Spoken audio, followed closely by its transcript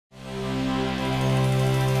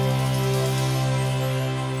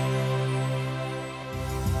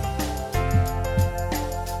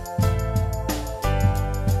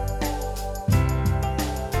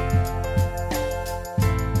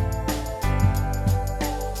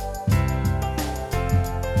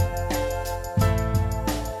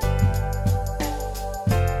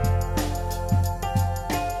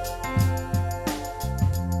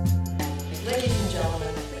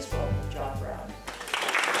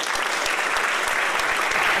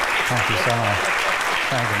Thank you so much.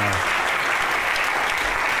 Thank you, Molly.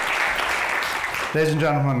 Ladies and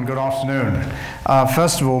gentlemen, good afternoon.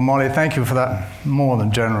 First of all, Molly, thank you for that more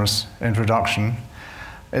than generous introduction.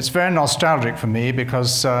 It's very nostalgic for me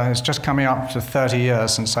because it's just coming up to 30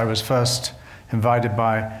 years since I was first invited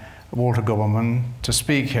by Walter Gubelman to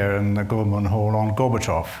speak here in the Gubelman Hall on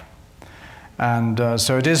Gorbachev. And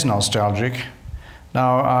so it is nostalgic.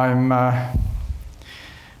 Now, I'm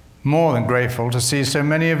more than grateful to see so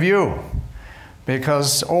many of you,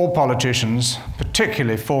 because all politicians,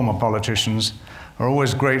 particularly former politicians, are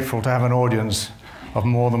always grateful to have an audience of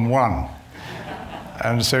more than one.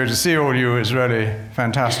 And so to see all you is really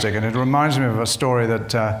fantastic. And it reminds me of a story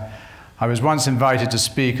that I was once invited to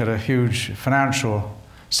speak at a huge financial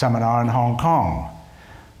seminar in Hong Kong.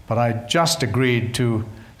 But I just agreed to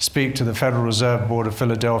speak to the Federal Reserve Board of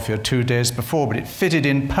Philadelphia 2 days before, but it fitted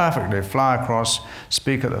in perfectly. Fly across,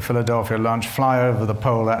 speak at the Philadelphia lunch, fly over the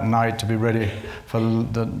pole that night to be ready for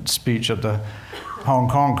the speech at the Hong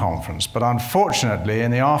Kong conference. But unfortunately, in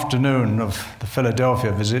the afternoon of the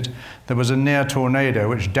Philadelphia visit, there was a near tornado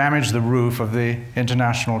which damaged the roof of the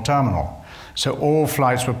international terminal. So all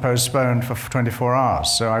flights were postponed for 24 hours.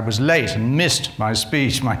 So I was late and missed my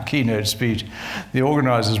speech, my keynote speech. The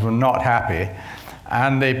organizers were not happy.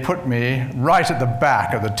 And they put me right at the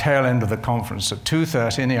back at the tail end of the conference at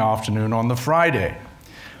 2:30 in the afternoon on the Friday,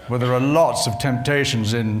 where there are lots of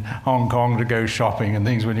temptations in Hong Kong to go shopping and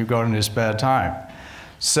things when you've got any spare time.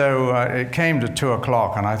 So it came to 2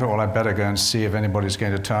 o'clock, and I thought, well, I'd better go and see if anybody's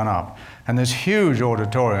going to turn up. And this huge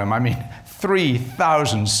auditorium, I mean,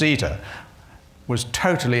 3,000-seater, was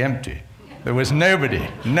totally empty. There was nobody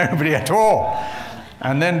at all.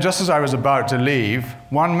 And then just as I was about to leave,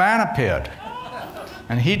 one man appeared.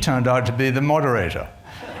 And he turned out to be the moderator.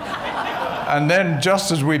 And then,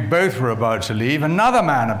 just as we both were about to leave, another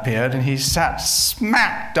man appeared, and he sat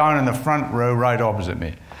smack down in the front row right opposite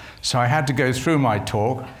me. So I had to go through my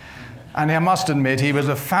talk, and I must admit, he was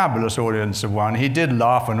a fabulous audience of one. He did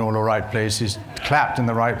laugh in all the right places, clapped in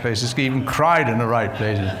the right places, he even cried in the right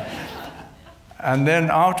places. And then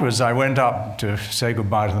afterwards, I went up to say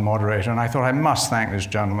goodbye to the moderator, and I thought, I must thank this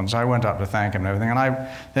gentleman. So I went up to thank him and everything, and I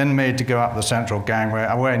then made to go up the central gangway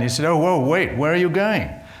away, and he said, oh, whoa, wait, where are you going?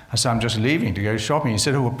 I said, I'm just leaving to go shopping. He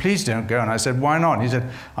said, oh, well, please don't go. And I said, why not? And he said,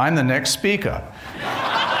 I'm the next speaker.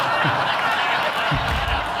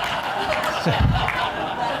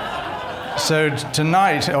 So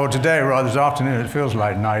tonight, or today rather, this afternoon, it feels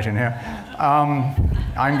like night in here,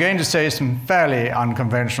 I'm going to say some fairly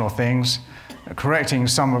unconventional things, correcting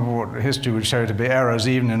some of what history would show to be errors,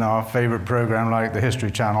 even in our favorite program like the History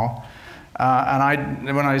Channel.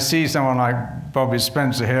 And when I see someone like Bobby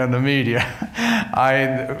Spencer here in the media,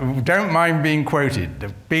 I don't mind being quoted.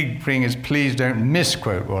 The big thing is, please don't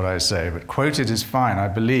misquote what I say, but quoted is fine. I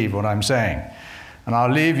believe what I'm saying. And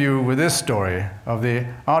I'll leave you with this story of the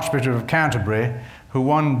Archbishop of Canterbury, who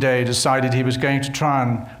one day decided he was going to try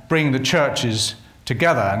and bring the churches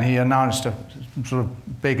together, and he announced a sort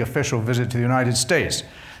of big official visit to the United States.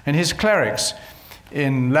 And his clerics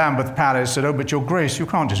in Lambeth Palace said, oh, but your grace, you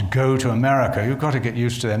can't just go to America. You've got to get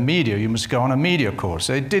used to their media. You must go on a media course.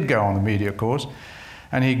 So they did go on the media course.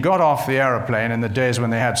 And he got off the aeroplane in the days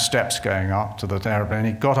when they had steps going up to the aeroplane.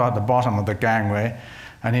 He got out the bottom of the gangway,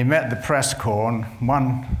 and he met the press corps, and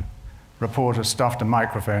one reporter stuffed a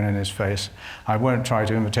microphone in his face. I won't try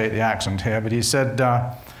to imitate the accent here, but he said,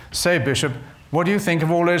 say, Bishop, what do you think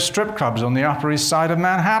of all those strip clubs on the Upper East Side of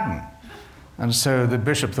Manhattan? And so the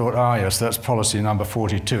bishop thought, ah, yes, that's policy number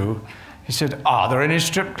 42. He said, are there any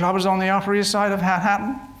strip clubs on the Upper East Side of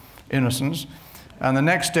Manhattan? Innocence. And the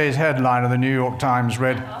next day's headline of the New York Times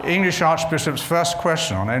read, English Archbishop's first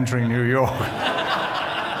question on entering New York.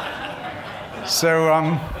 So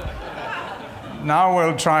now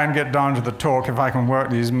we'll try and get down to the talk, if I can work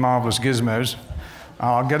these marvelous gizmos.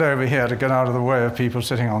 I'll get over here to get out of the way of people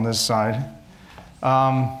sitting on this side.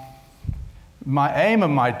 My aim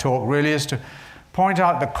of my talk really is to point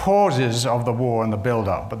out the causes of the war and the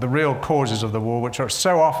build-up, but the real causes of the war, which are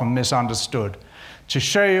so often misunderstood, to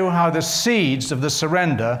show you how the seeds of the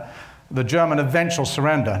surrender, the German eventual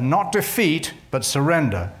surrender, not defeat, but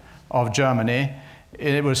surrender of Germany,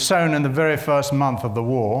 it was sown in the very first month of the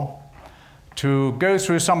war, to go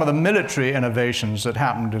through some of the military innovations that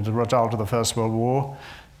happened as a result of the First World War,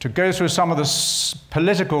 to go through some of the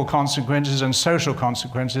political consequences and social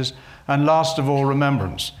consequences, and last of all,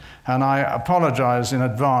 remembrance. And I apologize in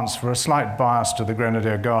advance for a slight bias to the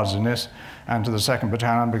Grenadier Guards in this, and to the 2nd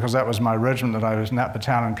Battalion, because that was my regiment that I was in that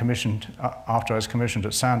battalion commissioned, after I was commissioned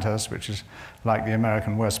at Sandhurst, which is like the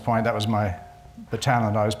American West Point. That was my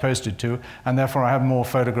battalion I was posted to, and therefore I have more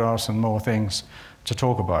photographs and more things to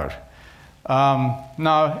talk about.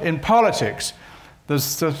 Now, in politics, there's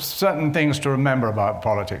certain things to remember about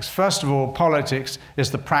politics. First of all, politics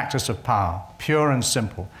is the practice of power, pure and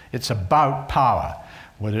simple. It's about power,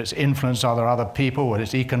 whether it's influence over other people, whether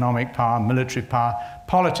it's economic power, military power.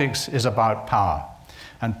 Politics is about power.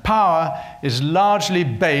 And power is largely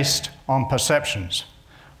based on perceptions,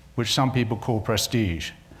 which some people call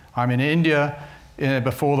prestige. I mean, in India,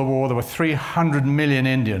 before the war, there were 300 million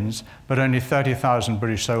Indians, but only 30,000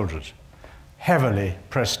 British soldiers. Heavily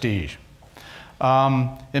prestige.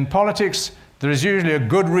 In politics, there is usually a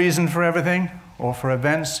good reason for everything, or for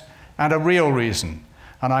events, and a real reason.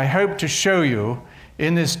 And I hope to show you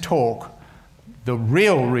in this talk the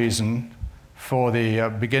real reason for the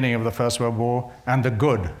beginning of the First World War, and the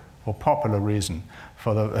good, or popular reason,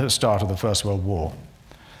 for the start of the First World War.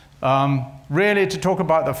 Really, to talk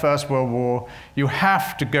about the First World War, you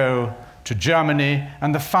have to go to Germany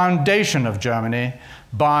and the foundation of Germany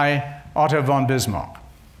by Otto von Bismarck.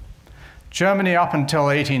 Germany, up until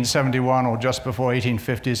 1871 or just before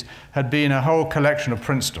 1850s, had been a whole collection of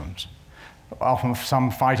princedoms, often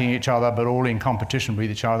some fighting each other, but all in competition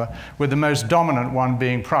with each other, with the most dominant one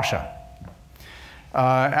being Prussia.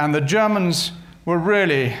 And the Germans were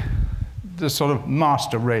really the sort of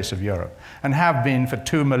master race of Europe, and have been for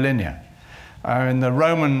 2 millennia. And the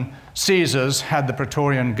Roman Caesars had the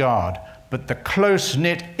Praetorian Guard, but the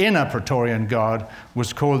close-knit inner Praetorian Guard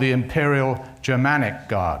was called the Imperial Germanic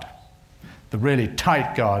Guard. The really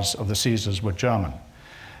tight guards of the Caesars were German.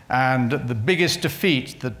 And the biggest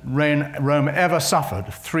defeat that Rome ever suffered,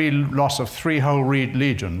 loss of 3 whole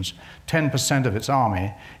legions, 10% of its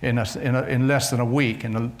army, in less than a week,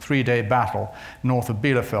 in a 3-day battle north of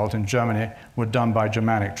Bielefeld in Germany, were done by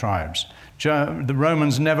Germanic tribes. The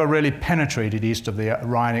Romans never really penetrated east of the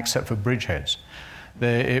Rhine except for bridgeheads.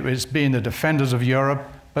 It was being the defenders of Europe,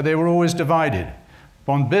 but they were always divided.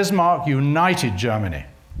 Von Bismarck united Germany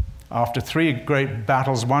after 3 great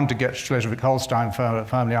battles, one to get Schleswig-Holstein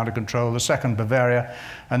firmly under control, the second Bavaria,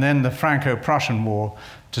 and then the Franco-Prussian War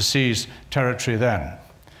to seize territory then.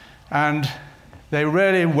 And they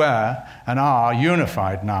really were and are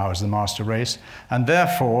unified now as the master race, and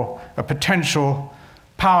therefore a potential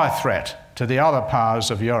power threat to the other powers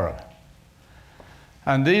of Europe.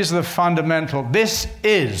 And this is the fundamental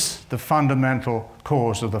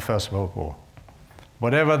cause of the First World War.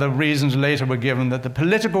 Whatever the reasons later were given, that the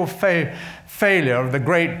political failure of the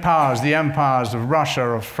great powers, the empires of Russia,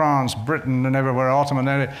 of France, Britain, and everywhere, Ottoman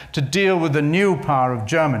area, to deal with the new power of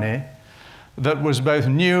Germany that was both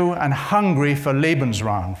new and hungry for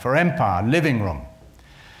Lebensraum, for empire, living room.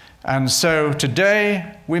 And so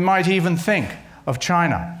today, we might even think of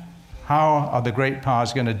China. How are the great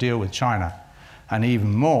powers going to deal with China? And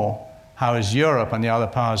even more, how is Europe and the other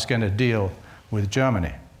powers going to deal with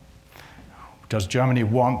Germany? Does Germany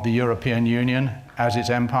want the European Union as its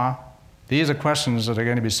empire? These are questions that are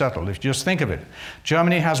going to be settled. If you just think of it,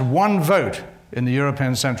 Germany has 1 vote in the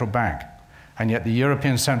European Central Bank, and yet the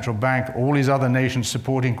European Central Bank, all these other nations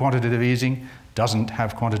supporting quantitative easing, doesn't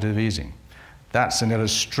have quantitative easing. That's an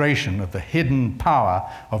illustration of the hidden power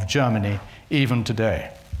of Germany even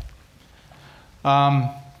today.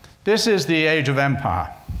 This is the age of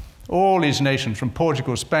empire. All these nations, from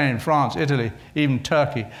Portugal, Spain, France, Italy, even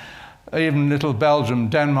Turkey, even little Belgium,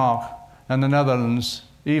 Denmark, and the Netherlands,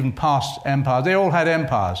 even past empires. They all had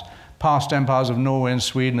empires, past empires of Norway and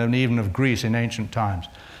Sweden, and even of Greece in ancient times.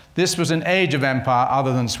 This was an age of empire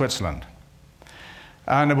other than Switzerland.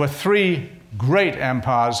 And there were 3 great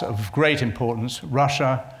empires of great importance: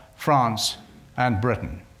 Russia, France, and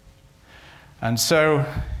Britain. And so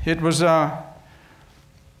it was an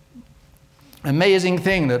amazing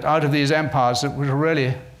thing that out of these empires, that were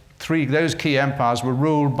really those key empires were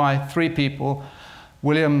ruled by 3 people: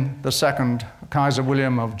 William II, Kaiser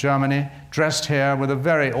William of Germany, dressed here with a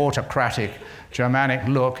very autocratic Germanic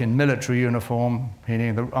look in military uniform,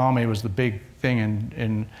 meaning the army was the big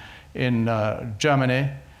thing in Germany.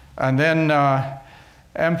 And then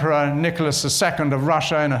Emperor Nicholas II of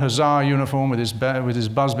Russia in a hussar uniform with his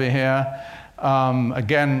busby here,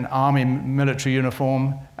 again army military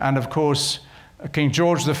uniform, and of course King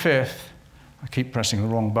George V. I keep pressing the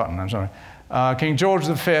wrong button, I'm sorry. King George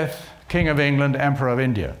V, King of England, Emperor of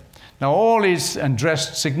India. Now all these, and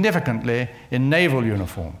dressed significantly in naval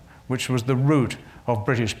uniform, which was the root of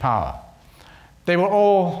British power. They were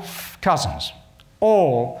all cousins,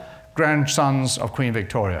 all grandsons of Queen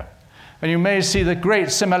Victoria. And you may see the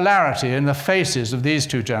great similarity in the faces of these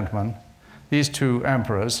 2 gentlemen, these 2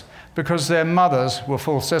 emperors, because their mothers were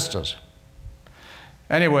full sisters.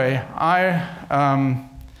 Anyway,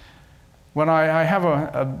 when I have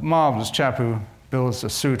a marvelous chap who builds a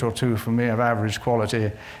suit or two for me of average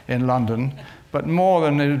quality in London, but more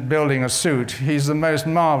than building a suit, he's the most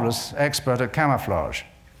marvelous expert at camouflage.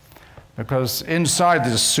 Because inside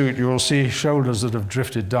this suit, you will see shoulders that have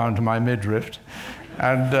drifted down to my midriff,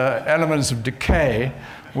 and elements of decay,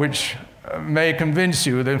 which may convince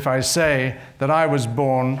you that if I say that I was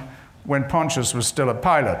born when Pontius was still a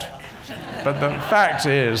pilot. But the fact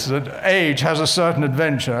is that age has a certain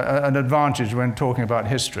advantage when talking about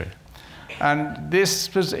history. And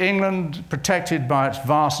this was England, protected by its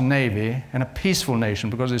vast navy, in a peaceful nation,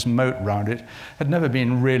 because this moat round it had never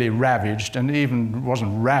been really ravaged, and even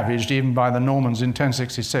wasn't ravaged even by the Normans in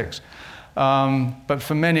 1066. But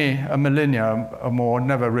for many a millennia or more,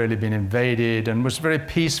 never really been invaded, and was very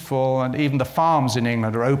peaceful. And even the farms in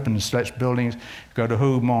England are open sledge buildings. You go to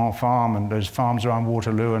Hougomont Farm, and those farms around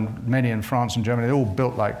Waterloo, and many in France and Germany, they're all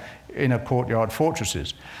built like inner courtyard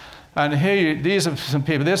fortresses. And here, these are some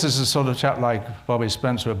people. This is a sort of chap like Bobby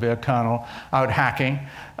Spencer, would be a colonel, out hacking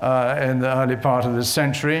in the early part of this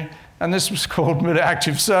century. And this was called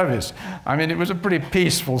mid-active service. I mean, it was a pretty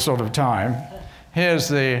peaceful sort of time. Here's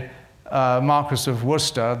the Marquis of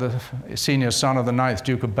Worcester, the senior son of the 9th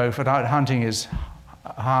Duke of Beaufort, out hunting his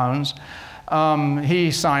hounds.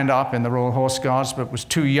 He signed up in the Royal Horse Guards, but was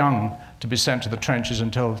too young to be sent to the trenches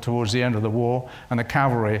until towards the end of the war, and the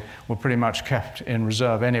cavalry were pretty much kept in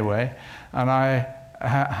reserve anyway. And I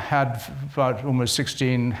had about almost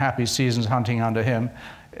 16 happy seasons hunting under him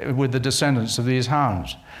with the descendants of these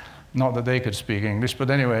hounds. Not that they could speak English,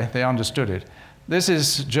 but anyway, they understood it. This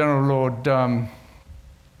is General Lord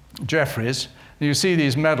Jeffreys. You see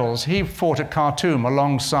these medals. He fought at Khartoum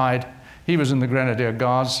alongside, he was in the Grenadier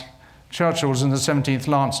Guards, Churchill was in the 17th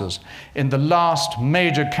Lancers, in the last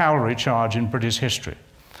major cavalry charge in British history.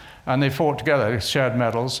 And they fought together, shared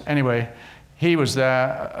medals. Anyway, he was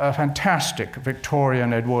there, a fantastic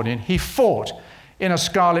Victorian Edwardian. He fought in a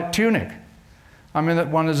scarlet tunic. I mean, that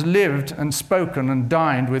one has lived and spoken and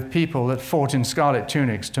dined with people that fought in scarlet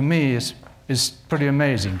tunics, to me is pretty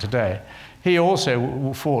amazing today. He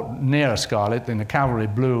also fought near Scarlet in the cavalry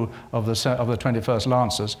blue of the 21st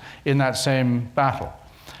Lancers in that same battle.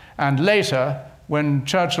 And later, when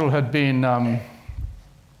Churchill had been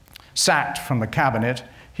sacked from the cabinet,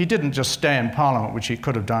 he didn't just stay in Parliament, which he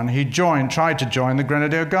could have done. He tried to join the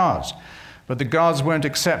Grenadier Guards. But the Guards won't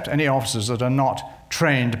accept any officers that are not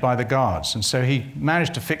trained by the Guards. And so he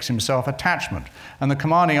managed to fix himself attachment. And the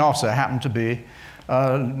commanding officer happened to be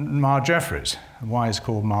Mar Jeffreys. Why he's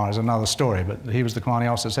called Mar is another story, but he was the commanding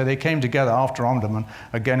officer. So they came together after Omdurman,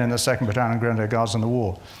 again in the 2nd Battalion Grenadier Guards in the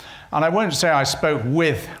war. And I won't say I spoke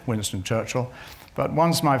with Winston Churchill, but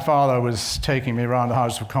once my father was taking me around the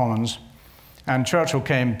House of Commons, and Churchill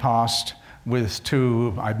came past with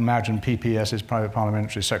two, I imagine, PPS's, private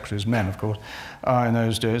parliamentary secretaries, men, of course, in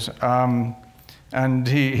those days. And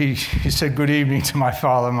he said good evening to my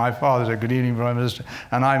father. My father said good evening, Prime Minister.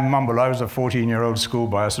 And I mumbled. I was a 14-year-old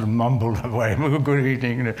schoolboy. I sort of mumbled away, good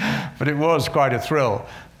evening. But it was quite a thrill.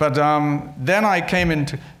 But then I came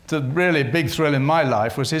into the really big thrill in my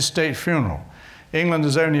life was his state funeral. England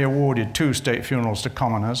has only awarded 2 state funerals to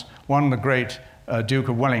commoners, one the great Duke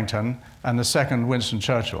of Wellington, and the second Winston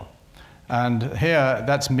Churchill. And here,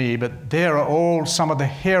 that's me, but there are all some of the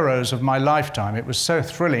heroes of my lifetime. It was so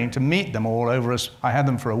thrilling to meet them all over us. I had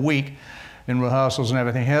them for a week in rehearsals and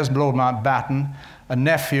everything. Here's Lord Mountbatten, a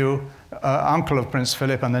nephew, uncle of Prince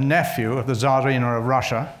Philip, and the nephew of the Tsarina of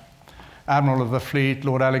Russia, Admiral of the Fleet.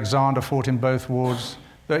 Lord Alexander fought in both wars.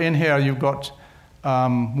 In here, you've got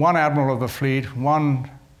one Admiral of the Fleet, one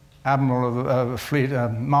Admiral of the Fleet,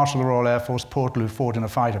 Marshal of the Royal Air Force, Portal, who fought in the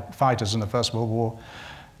fighters in the First World War.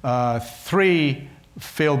 3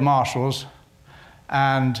 field marshals,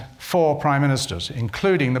 and 4 prime ministers,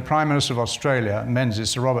 including the Prime Minister of Australia,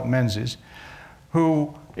 Menzies, Sir Robert Menzies,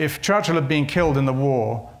 who, if Churchill had been killed in the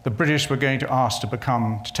war, the British were going to ask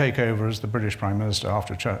to take over as the British Prime Minister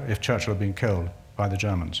if Churchill had been killed by the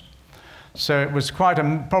Germans. So it was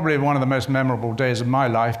probably one of the most memorable days of my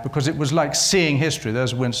life, because it was like seeing history.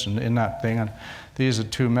 There's Winston in that thing, and these are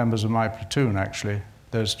 2 members of my platoon, actually,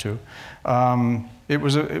 those 2. It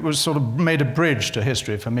was sort of made a bridge to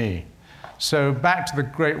history for me. So back to the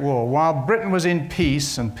Great War. While Britain was in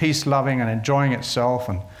peace and peace-loving and enjoying itself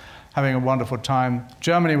and having a wonderful time,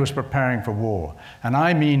 Germany was preparing for war. And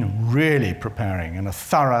I mean really preparing in a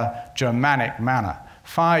thorough Germanic manner.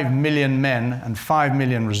 5 million men and 5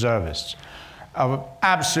 million reservists of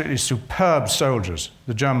absolutely superb soldiers.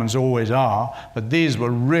 The Germans always are, but these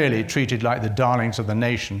were really treated like the darlings of the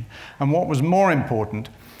nation. And what was more important,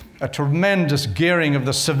 a tremendous gearing of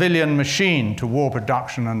the civilian machine to war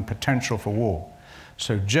production and potential for war.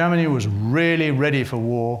 So Germany was really ready for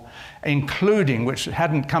war, including, which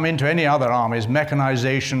hadn't come into any other armies,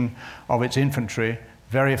 mechanization of its infantry,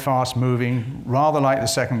 very fast moving, rather like the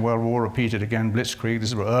Second World War, repeated again, Blitzkrieg.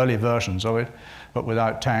 These were early versions of it, but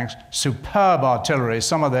without tanks. Superb artillery.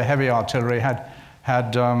 Some of the heavy artillery had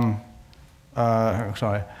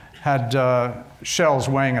shells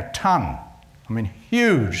weighing a ton. I mean,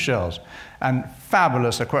 huge shells, and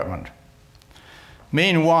fabulous equipment.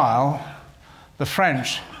 Meanwhile, the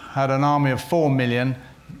French had an army of 4 million,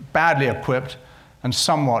 badly equipped and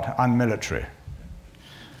somewhat unmilitary.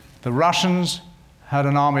 The Russians had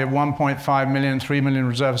an army of 1.5 million, 3 million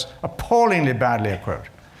reserves, appallingly badly equipped.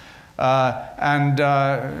 Rather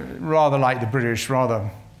like the British, rather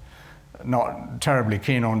not terribly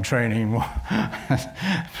keen on training,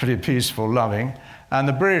 pretty peaceful, loving. And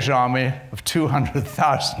the British army of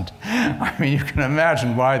 200,000. I mean, you can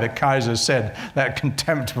imagine why the Kaiser said that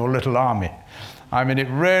contemptible little army. I mean, it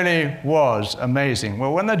really was amazing.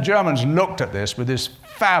 Well, when the Germans looked at this with this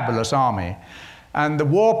fabulous army, and the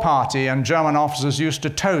war party and German officers used to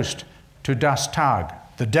toast to Das Tag,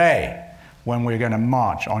 the day when we're going to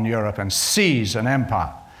march on Europe and seize an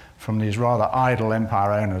empire from these rather idle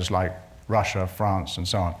empire owners like Russia, France, and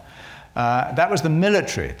so on. That was the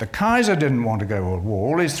military. The Kaiser didn't want to go to war.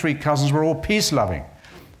 All his three cousins were all peace-loving.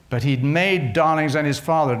 But he'd made darlings, and his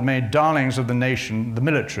father had made darlings of the nation, the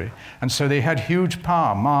military. And so they had huge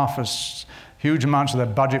power. Huge amounts of their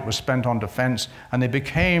budget was spent on defense, and they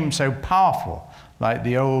became so powerful, like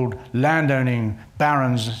the old landowning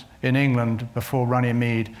barons in England before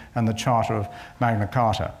Runnymede and the Charter of Magna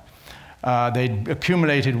Carta. They'd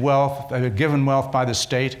accumulated wealth, they were given wealth by the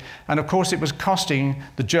state, and of course it was costing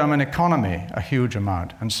the German economy a huge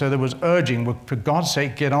amount. And so there was urging, well, for God's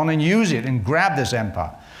sake, get on and use it and grab this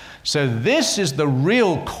empire. So this is the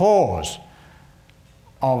real cause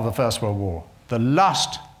of the First World War, the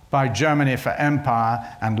lust by Germany for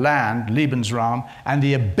empire and land, Lebensraum, and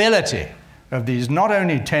the ability of these not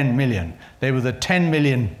only 10 million, they were the 10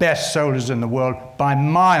 million best soldiers in the world by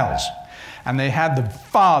miles. And they had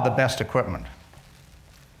far the best equipment.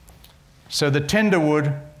 So the tinder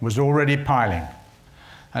wood was already piling.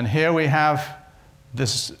 And here we have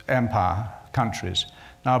this empire, countries.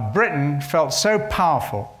 Now Britain felt so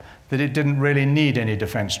powerful that it didn't really need any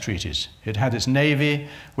defense treaties. It had its navy,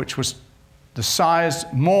 which was the size,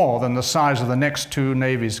 more than the size of the next two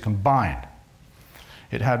navies combined.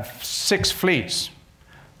 It had 6 fleets.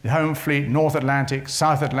 The home fleet, North Atlantic,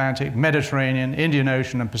 South Atlantic, Mediterranean, Indian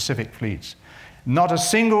Ocean, and Pacific fleets. Not a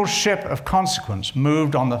single ship of consequence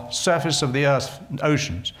moved on the surface of the Earth's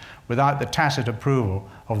oceans without the tacit approval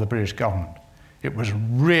of the British government. It was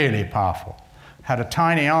really powerful. Had a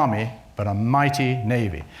tiny army, but a mighty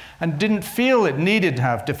navy. And didn't feel it needed to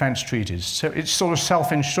have defense treaties. So it's sort of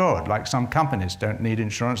self-insured, like some companies don't need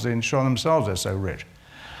insurance, they insure themselves, they're so rich.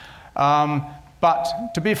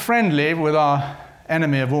 But to be friendly with our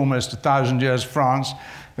enemy of almost 1,000 years, France,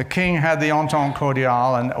 the king had the Entente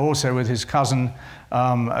Cordiale, and also with his cousin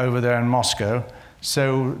over there in Moscow.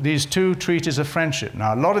 So these two treaties of friendship.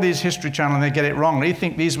 Now, a lot of these History Channel, they get it wrong. They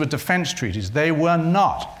think these were defense treaties. They were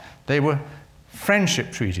not. They were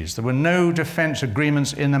friendship treaties. There were no defense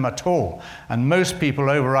agreements in them at all. And most people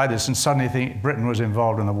override this and suddenly think Britain was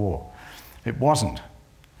involved in the war. It wasn't.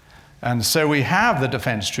 And so we have the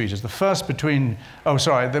defense treaties. The first between,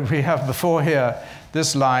 we have before here,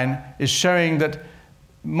 this line is showing that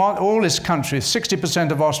all this country, 60%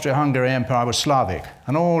 of Austria-Hungary Empire was Slavic,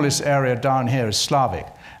 and all this area down here is Slavic.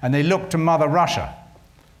 And they looked to Mother Russia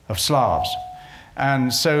of Slavs.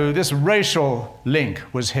 And so this racial link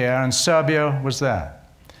was here, and Serbia was there.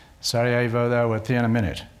 Sarajevo there, we'll see in a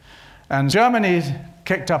minute. And Germany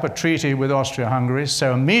kicked up a treaty with Austria-Hungary,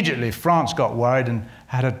 so immediately France got worried and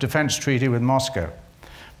had a defense treaty with Moscow.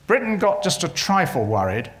 Britain got just a trifle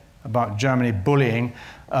worried about Germany bullying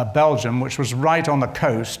Belgium, which was right on the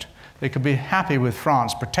coast. They could be happy with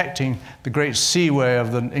France protecting the great seaway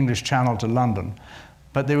of the English Channel to London.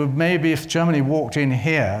 But they would maybe, if Germany walked in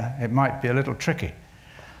here, it might be a little tricky.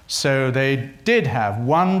 So they did have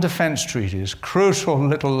one defense treaty, this crucial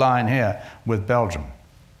little line here with Belgium.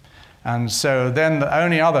 And so then the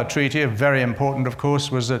only other treaty, very important of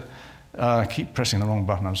course, was that, I keep pressing the wrong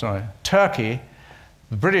button, I'm sorry, Turkey.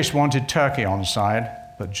 The British wanted Turkey on side,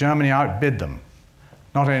 but Germany outbid them.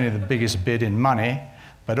 Not only the biggest bid in money,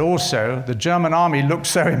 but also the German army looked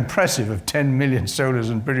so impressive of 10 million soldiers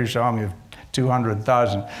and British army of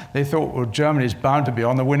 200,000. They thought, well, Germany's bound to be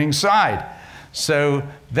on the winning side. So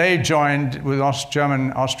they joined with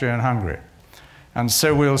German, Austria, and Hungary. And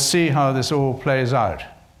so we'll see how this all plays out.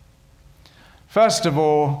 First of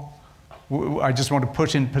all, I just want to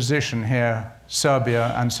put in position here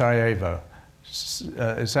Serbia and Sarajevo.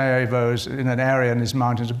 Sarajevo is in an area in these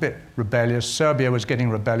mountains a bit rebellious. Serbia was getting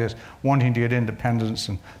rebellious, wanting to get independence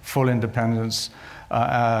and full independence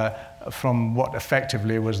from what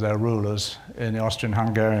effectively was their rulers in the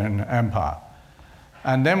Austrian-Hungarian Empire.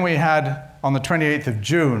 And then we had, on the 28th of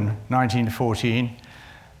June, 1914,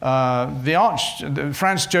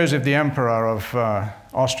 Franz Joseph, the Emperor of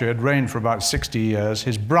Austria, had reigned for about 60 years.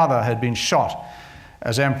 His brother had been shot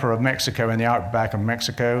as Emperor of Mexico in the outback of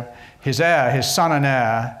Mexico. His heir, his son and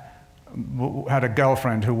heir, had a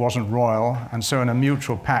girlfriend who wasn't royal, and so in a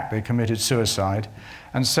mutual pact they committed suicide.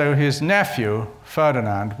 And so his nephew,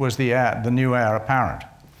 Ferdinand, was the new heir apparent.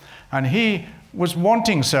 And he was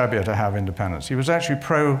wanting Serbia to have independence. He was actually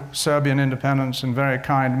pro-Serbian independence and very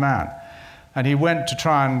kind man. And he went to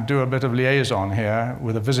try and do a bit of liaison here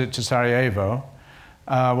with a visit to Sarajevo,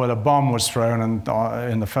 where a bomb was thrown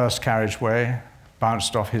in the first carriageway,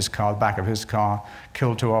 bounced off his car, back of his car,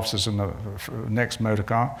 killed 2 officers in the next motor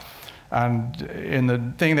car. And in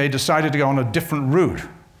the thing, they decided to go on a different route,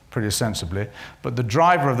 pretty sensibly. But the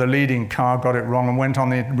driver of the leading car got it wrong and went on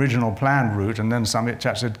the original planned route, and then some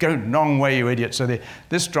chap said, "Go wrong way, you idiot." So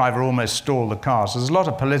this driver almost stalled the car. So there's a lot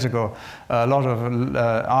of political, a lot of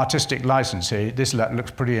artistic license here. This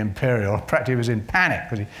looks pretty imperial. Practically, he was in panic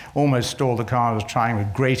because he almost stalled the car and was trying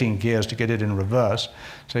with grating gears to get it in reverse.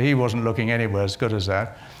 So he wasn't looking anywhere as good as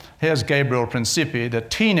that. Here's Gabriel Principi, the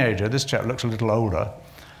teenager. This chap looks a little older.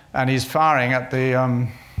 And he's firing at the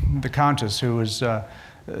countess, who was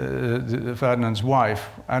Ferdinand's wife.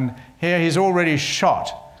 And here he's already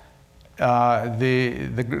shot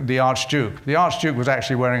the Archduke. The Archduke was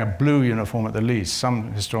actually wearing a blue uniform at the least.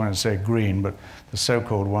 Some historians say green, but the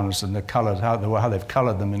so-called ones and the colored, how they've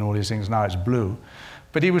colored them in all these things, now it's blue.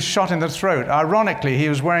 But he was shot in the throat. Ironically, he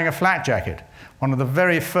was wearing a flak jacket, one of the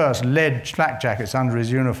very first lead flak jackets under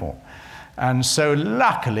his uniform. And so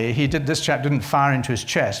luckily, this chap didn't fire into his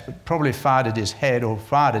chest, but probably fired at his head or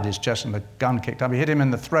fired at his chest and the gun kicked up. He hit him in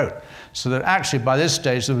the throat. So that actually by this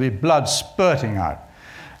stage there would be blood spurting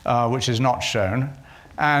out, which is not shown.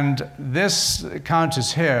 And this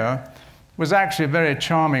countess here was actually a very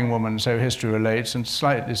charming woman, so history relates, and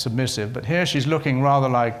slightly submissive. But here she's looking rather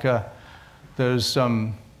like those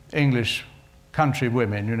English country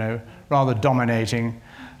women, you know, rather dominating,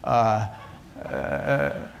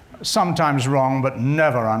 sometimes wrong, but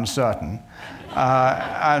never uncertain,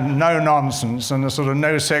 and no nonsense, and a sort of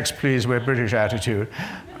no sex please we're British attitude.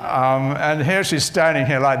 And here she's standing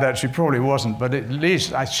here like that. She probably wasn't, but at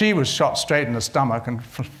least she was shot straight in the stomach and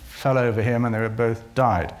fell over him, and they were both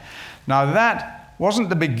died. Now that wasn't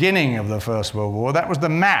the beginning of the First World War. That was the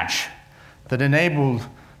match that enabled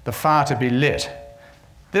the fire to be lit.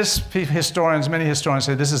 Many historians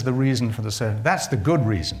say this is the reason for the Soviet. That's the good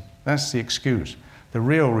reason. That's the excuse. The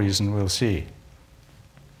real reason we'll see.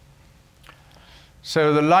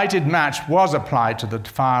 So the lighted match was applied to the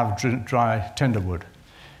fire of dry tinderwood.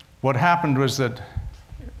 What happened was that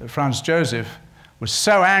Franz Joseph was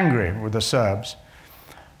so angry with the Serbs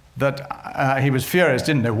that he was furious,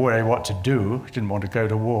 didn't know really what to do, didn't want to go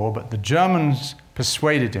to war, but the Germans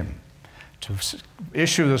persuaded him to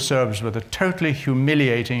issue the Serbs with a totally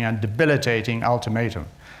humiliating and debilitating ultimatum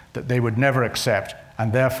that they would never accept,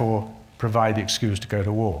 and therefore provide the excuse to go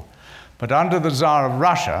to war. But under the Tsar of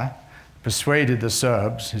Russia, persuaded the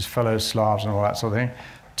Serbs, his fellow Slavs and all that sort of thing,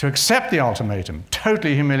 to accept the ultimatum,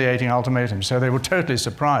 totally humiliating ultimatum. So they were totally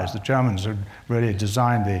surprised. The Germans had really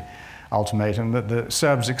designed the ultimatum, that the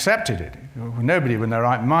Serbs accepted it. Nobody in their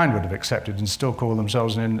right mind would have accepted and still call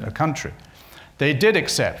themselves a country. They did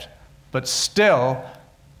accept, but still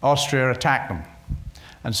Austria attacked them.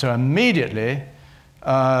 And so immediately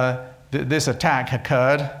this attack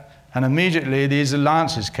occurred, and immediately these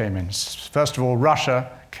alliances came in. First of all, Russia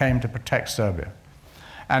came to protect Serbia.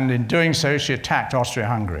 And in doing so, she attacked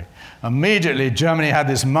Austria-Hungary. Immediately, Germany had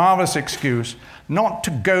this marvelous excuse not to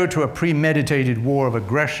go to a premeditated war of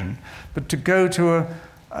aggression, but to go to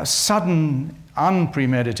a sudden,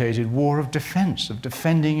 unpremeditated war of defense, of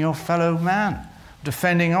defending your fellow man,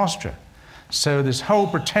 defending Austria. So this whole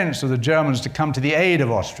pretense of the Germans to come to the aid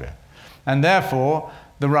of Austria. And therefore,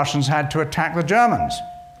 the Russians had to attack the Germans.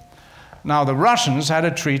 Now, the Russians had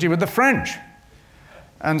a treaty with the French.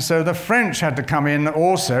 And so the French had to come in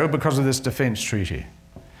also because of this defense treaty.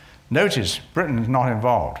 Notice, Britain is not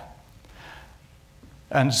involved.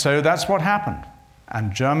 And so that's what happened.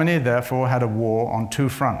 And Germany, therefore, had a war on 2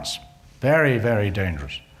 fronts. Very, very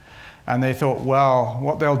dangerous. And they thought, well,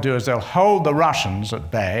 what they'll do is they'll hold the Russians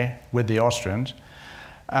at bay with the Austrians,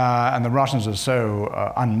 And the Russians are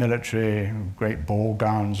so unmilitary, great ball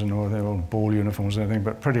gowns and all their old ball uniforms and everything,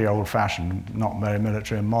 but pretty old-fashioned, not very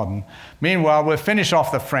military and modern. Meanwhile, we'll finish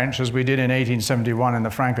off the French, as we did in 1871 in the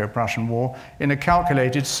Franco-Prussian War, in a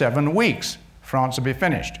calculated 7 weeks. France will be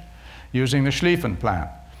finished, using the Schlieffen Plan.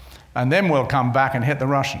 And then we'll come back and hit the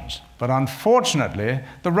Russians. But unfortunately,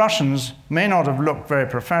 the Russians may not have looked very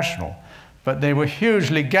professional, but they were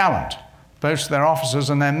hugely gallant, both their officers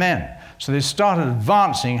and their men. So they started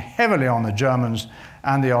advancing heavily on the Germans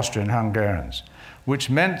and the Austrian-Hungarians,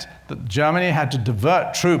 which meant that Germany had to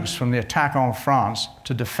divert troops from the attack on France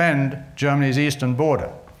to defend Germany's eastern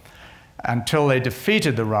border until they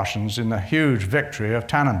defeated the Russians in the huge victory of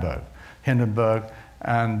Tannenberg, Hindenburg,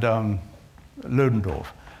 and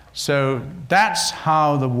Ludendorff. So that's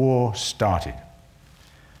how the war started.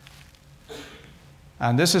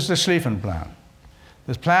 And this is the Schlieffen Plan.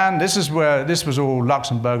 This was all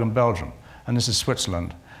Luxembourg and Belgium, and this is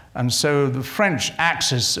Switzerland. And so the French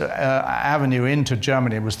Axis avenue into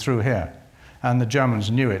Germany was through here, and the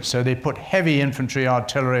Germans knew it. So they put heavy infantry,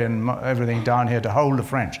 artillery, and everything down here to hold the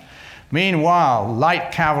French. Meanwhile,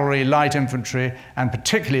 light cavalry, light infantry, and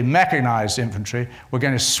particularly mechanized infantry were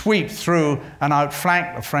going to sweep through and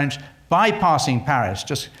outflank the French, bypassing Paris,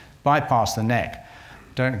 just bypass the neck.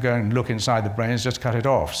 Don't go and look inside the brains, just cut it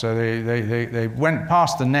off. So they went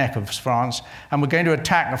past the neck of France and were going to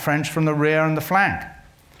attack the French from the rear and the flank.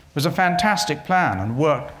 It was a fantastic plan and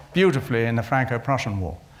worked beautifully in the Franco-Prussian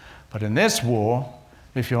War. But in this war,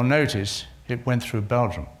 if you'll notice, it went through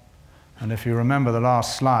Belgium. And if you remember the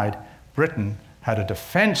last slide, Britain had a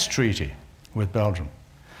defense treaty with Belgium.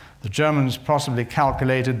 The Germans possibly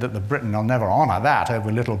calculated that the Britain will never honor that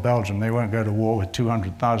over little Belgium. They won't go to war with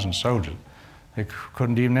 200,000 soldiers. They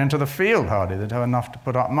couldn't even enter the field hardly. They'd have enough to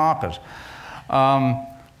put up markers.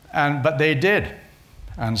 But they did.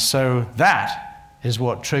 And so that is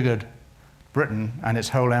what triggered Britain and its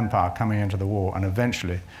whole empire coming into the war, and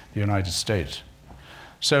eventually the United States.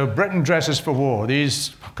 So Britain dresses for war.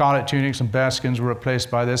 These scarlet tunics and bearskins were replaced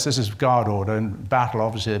by this. This is guard order. In battle,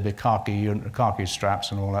 obviously, there'd be khaki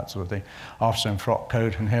straps and all that sort of thing. Officer in frock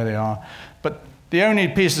coat, and here they are. But the only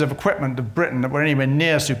pieces of equipment of Britain that were anywhere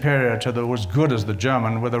near superior to the, as good as the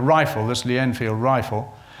German were the rifle, this Lee Enfield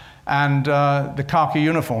rifle, and the khaki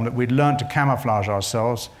uniform that we'd learned to camouflage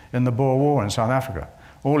ourselves in the Boer War in South Africa.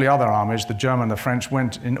 All the other armies, the German and the French,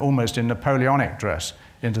 went in almost in Napoleonic dress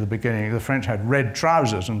into the beginning. The French had red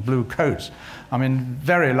trousers and blue coats. I mean,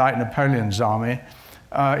 very like Napoleon's army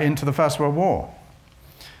into the First World War.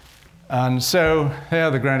 And so here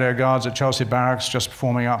are the Grenadier Guards at Chelsea Barracks, just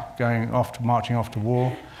forming up, marching off to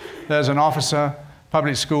war. There's an officer,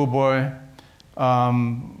 public school boy,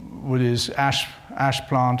 with his ash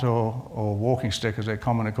plant or walking stick, as they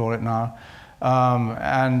commonly call it now,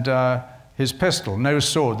 and his pistol, no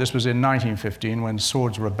sword. This was in 1915, when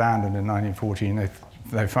swords were abandoned in 1914.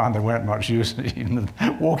 They found they weren't much use. Even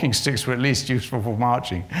the walking sticks were at least useful for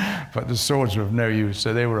marching, but the swords were of no use,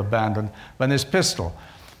 so they were abandoned. But this pistol.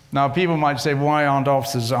 Now, people might say, why aren't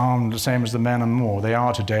officers armed the same as the men and more? They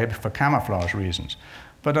are today for camouflage reasons.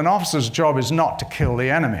 But an officer's job is not to kill the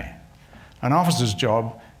enemy. An officer's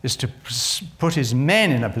job is to put his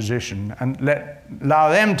men in a position and allow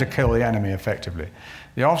them to kill the enemy effectively.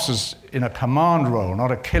 The officer's in a command role,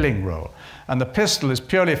 not a killing role. And the pistol is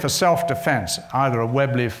purely for self-defense. Either a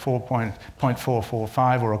Webley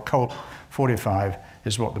 .445 or a Colt 45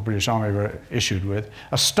 is what the British Army were issued with.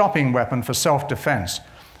 A stopping weapon for self-defense,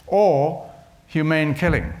 or humane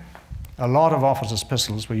killing. A lot of officers'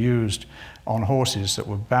 pistols were used on horses that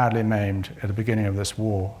were badly maimed at the beginning of this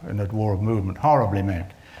war, in the War of Movement, horribly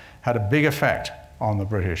maimed. Had a big effect on the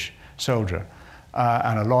British soldier.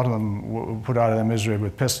 And a lot of them were put out of their misery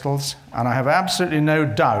with pistols. And I have absolutely no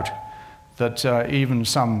doubt that even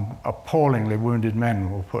some appallingly wounded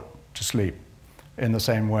men were put to sleep in the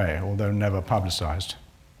same way, although never publicized.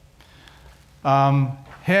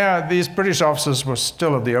 Here, these British officers were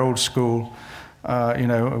still of the old school. You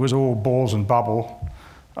know, it was all balls and bubble.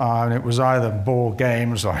 And it was either ball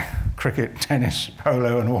games like cricket, tennis,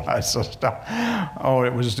 polo, and all that sort of stuff, or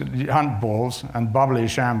it was hunt balls and bubbly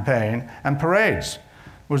champagne and parades. There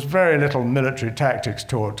was very little military tactics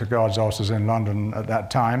taught to Guards officers in London at that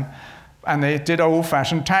time. And they did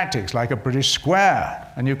old-fashioned tactics, like a British square.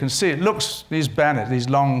 And you can see, it looks, these bayonets, these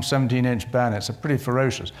long 17-inch bayonets are pretty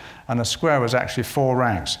ferocious. And a square was actually 4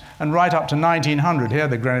 ranks. And right up to 1900, here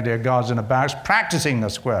the Grenadier Guards in a barracks practicing the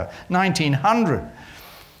square. 1900.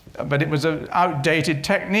 But it was an outdated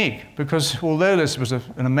technique, because although this was an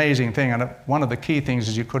amazing thing, and one of the key things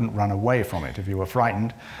is you couldn't run away from it. If you were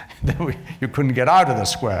frightened, you couldn't get out of the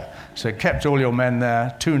square. So it kept all your men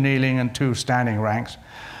there, 2 kneeling and 2 standing ranks,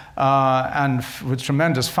 and with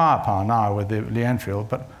tremendous firepower now with the Enfield.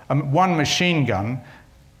 But one machine gun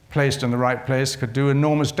placed in the right place could do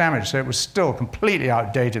enormous damage. So it was still completely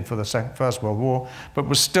outdated for the First World War, but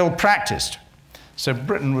was still practiced. So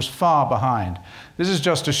Britain was far behind. This is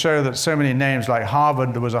just to show that so many names like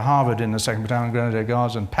Harvard, there was a Harvard in the 2nd Battalion Grenadier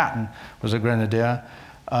Guards, and Patton was a Grenadier,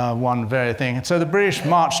 one very thing. And so the British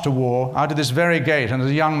marched to war out of this very gate. And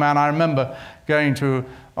as a young man, I remember going to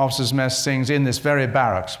officers' mess things in this very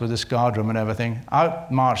barracks with this guard room and everything.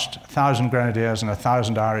 Out marched 1,000 Grenadiers and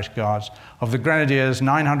 1,000 Irish Guards. Of the Grenadiers,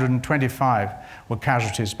 925 were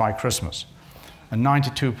casualties by Christmas, a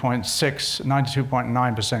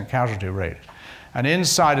 92.9% casualty rate. And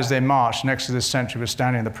inside, as they marched, next to this sentry was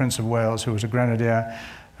standing the Prince of Wales, who was a Grenadier,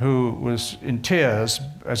 who was in tears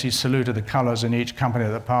as he saluted the colours in each company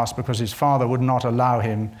that passed, because his father would not allow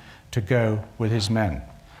him to go with his men.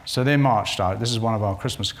 So they marched out. This is one of our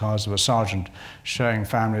Christmas cards of a sergeant showing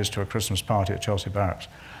families to a Christmas party at Chelsea Barracks.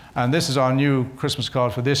 And this is our new Christmas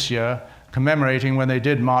card for this year, commemorating when they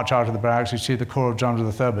did march out of the barracks. You see the Corps of Drums of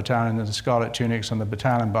the 3rd Battalion in the scarlet tunics, and the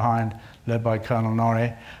battalion behind, led by Colonel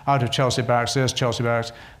Norrie. Out of Chelsea Barracks, there's Chelsea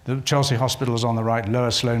Barracks. The Chelsea Hospital is on the right,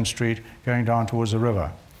 Lower Sloane Street, going down towards the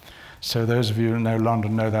river. So those of you who know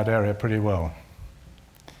London know that area pretty well.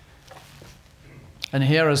 And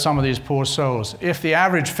here are some of these poor souls. If the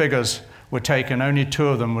average figures were taken, only 2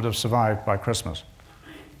 of them would have survived by Christmas.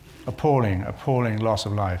 Appalling, appalling loss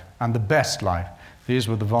of life. And the best life. These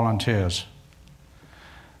were the volunteers.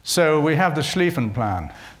 So we have the Schlieffen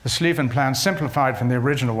Plan. The Schlieffen Plan simplified from the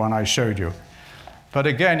original one I showed you. But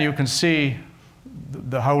again, you can see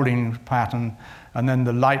the holding pattern, and then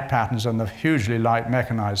the light patterns and the hugely light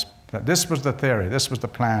mechanized. This was the theory. This was the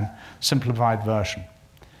plan, simplified version.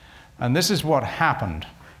 And this is what happened.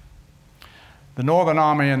 The Northern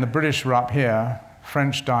Army and the British were up here,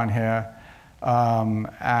 French down here,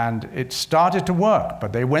 and it started to work,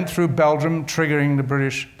 but they went through Belgium, triggering the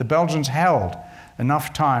British. The Belgians held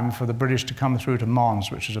enough time for the British to come through to Mons,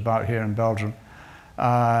 which is about here in Belgium,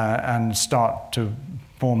 and start to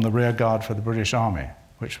form the rear guard for the British Army,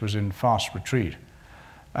 which was in fast retreat.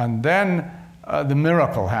 And then the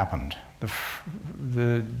miracle happened.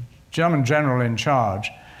 The German general in charge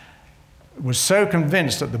was so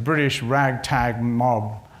convinced that the British ragtag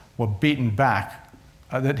mob were beaten back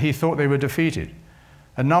that he thought they were defeated.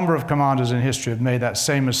 A number of commanders in history have made that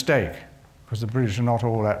same mistake, because the British are not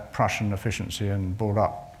all that Prussian efficiency and brought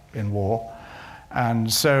up in war.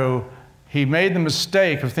 And so he made the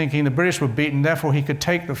mistake of thinking the British were beaten, therefore he could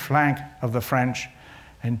take the flank of the French,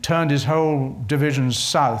 and turned his whole divisions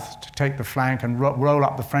south to take the flank and roll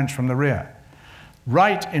up the French from the rear,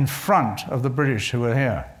 right in front of the British who were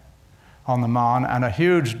here on the Marne, and a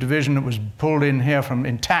huge division that was pulled in here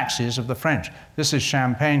in taxis of the French. This is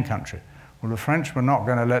Champagne country. Well, the French were not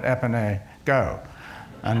going to let Epinay go.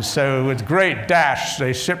 And so with great dash,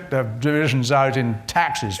 they shipped their divisions out in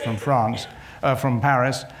taxis from France, from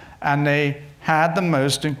Paris, and they had the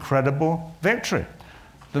most incredible victory,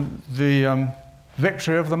 the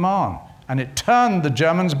victory of the Marne. And it turned the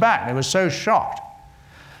Germans back. They were so shocked.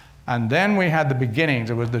 And then we had the beginnings.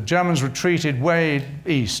 There was the Germans retreated way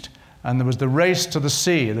east, and there was the race to the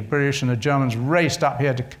sea. The British and the Germans raced up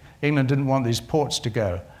here. England didn't want these ports to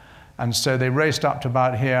go. And so they raced up to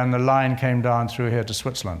about here, and the line came down through here to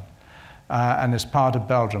Switzerland. And this part of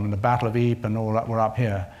Belgium, and the Battle of Ypres and all that were up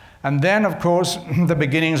here. And then, of course, the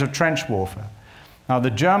beginnings of trench warfare. Now, the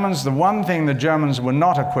Germans, the one thing the Germans were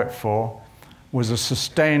not equipped for was a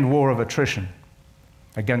sustained war of attrition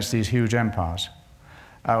against these huge empires,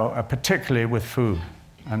 particularly with food.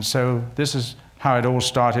 And so this is how it all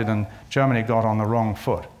started, and Germany got on the wrong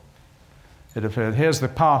foot. It appeared. Here's the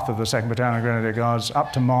path of the 2nd Battalion Grenadier Guards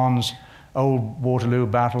up to Mons, old Waterloo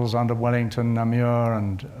battles under Wellington, Namur,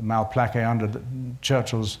 and Malplaquet under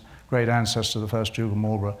Churchill's great ancestor, the 1st Duke of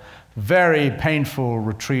Marlborough. Very painful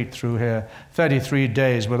retreat through here, 33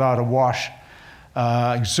 days without a wash,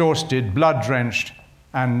 exhausted, blood-drenched,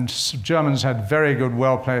 and Germans had very good,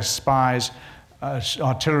 well-placed spies,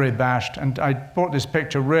 artillery bashed. And I brought this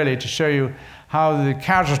picture really to show you how the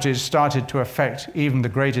casualties started to affect even the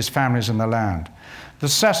greatest families in the land. The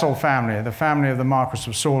Cecil family, the family of the Marquis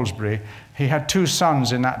of Salisbury, he had 2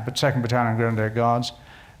 sons in that 2nd Battalion Grenadier Guards,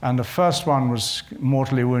 and the first one was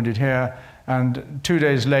mortally wounded here, and 2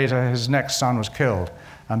 days later his next son was killed,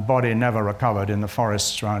 and body never recovered in the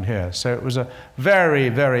forests around here. So it was a very,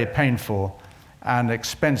 very painful and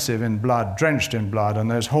expensive in blood, drenched in blood, and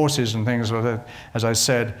those horses and things, as I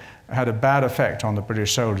said, had a bad effect on the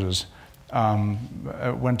British soldiers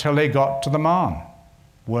until they got to the Marne,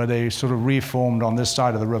 where they sort of reformed on this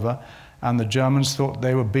side of the river, and the Germans thought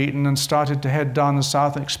they were beaten and started to head down the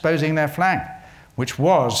south, exposing their flank, which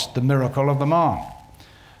was the miracle of the Marne.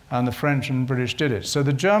 And the French and British did it. So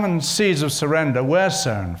the German seeds of surrender were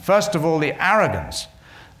sown. First of all, the arrogance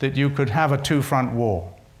that you could have a two-front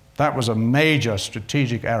war. That was a major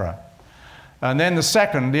strategic error. And then the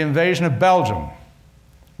second, the invasion of Belgium,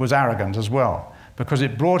 was arrogant as well, because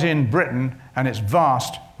it brought in Britain and its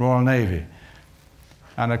vast Royal Navy.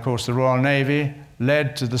 And of course, the Royal Navy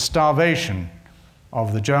led to the starvation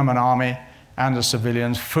of the German army and the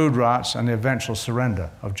civilians, food riots, and the eventual surrender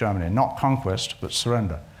of Germany. Not conquest, but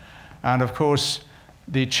surrender. And of course,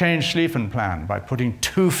 the changed Schlieffen Plan by putting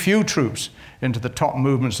too few troops into the top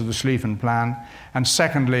movements of the Schlieffen Plan, and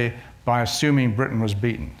secondly, by assuming Britain was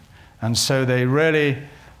beaten. And so they really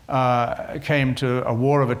came to a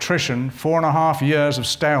war of attrition, 4.5 years of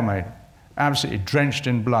stalemate, absolutely drenched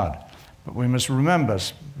in blood. But we must remember,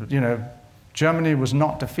 Germany was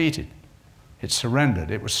not defeated. It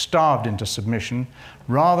surrendered. It was starved into submission,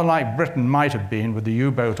 rather like Britain might have been with the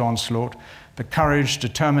U-boat onslaught. The courage,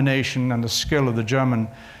 determination, and the skill of the German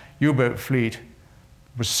U-boat fleet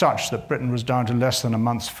was such that Britain was down to less than a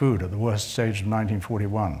month's food at the worst stage of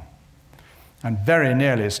 1941, and very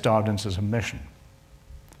nearly starved into submission.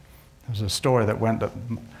 There's a story that went that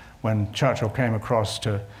when Churchill came across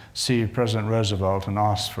to see President Roosevelt and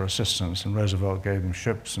asked for assistance, and Roosevelt gave him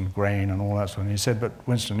ships and grain and all that sort of thing. He said, "But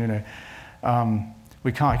Winston,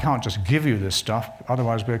 I can't just give you this stuff,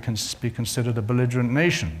 otherwise we'll be considered a belligerent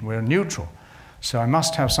nation. We're neutral. So I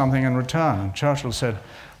must have something in return." And Churchill said,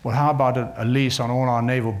 "Well, how about a lease on all our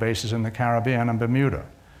naval bases in the Caribbean and Bermuda?"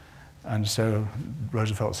 And so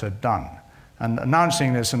Roosevelt said, "Done." And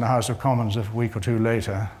announcing this in the House of Commons a week or two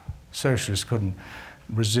later, socialists couldn't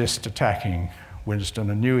resist attacking Winston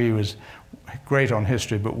and knew he was great on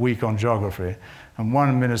history but weak on geography. And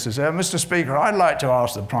one minister said, "Mr. Speaker, I'd like to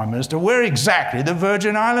ask the Prime Minister where exactly the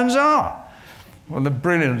Virgin Islands are." Well, the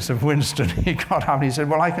brilliance of Winston, he got up and he said,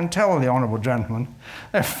 "Well, I can tell the honourable gentleman,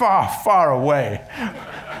 they're far, far away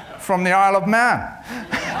from the Isle of Man."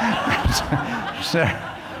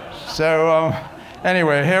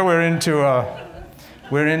 Anyway, here we're into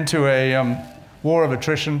a war of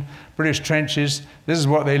attrition. British trenches, this is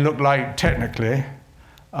what they look like technically,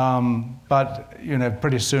 but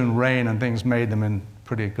pretty soon rain and things made them in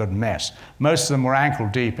pretty good mess. Most of them were ankle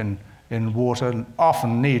deep in water,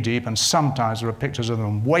 often knee deep, and sometimes there are pictures of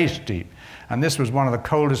them waist deep. And this was one of the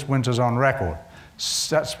coldest winters on record.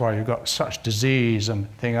 That's why you've got such disease and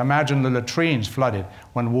things. Imagine the latrines flooded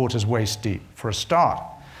when water's waist deep, for a start,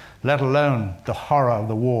 let alone the horror of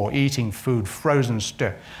the war, eating food frozen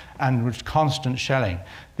stiff, and with constant shelling.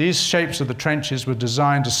 These shapes of the trenches were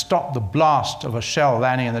designed to stop the blast of a shell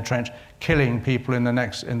landing in the trench, killing people in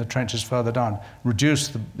the trenches further down, reduce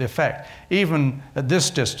the effect. Even at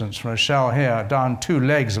this distance from a shell here, down 2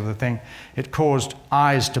 legs of the thing, it caused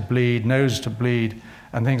eyes to bleed, nose to bleed,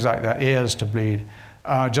 and things like that, ears to bleed.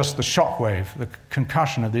 Just the shock wave, the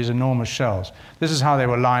concussion of these enormous shells. This is how they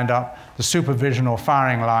were lined up: the supervision or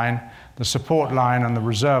firing line, the support line, and the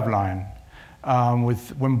reserve line.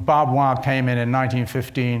 When barbed wire came in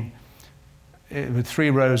 1915, with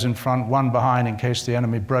 3 rows in front, 1 behind in case the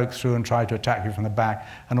enemy broke through and tried to attack you from the back,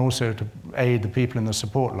 and also to aid the people in the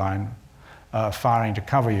support line firing to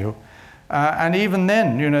cover you. And even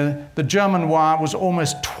then, the German wire was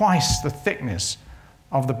almost twice the thickness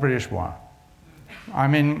of the British wire. I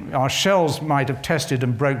mean, our shells might have tested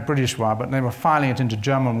and broke British wire, but they were filing it into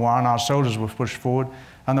German wire, and our soldiers were pushed forward,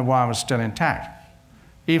 and the wire was still intact.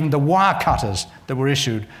 Even the wire cutters that were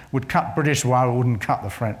issued would cut British wire, wouldn't cut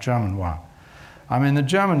the German wire. I mean, the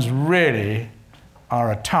Germans really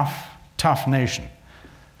are a tough, tough nation.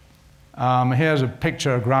 Here's a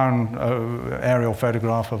picture, a ground aerial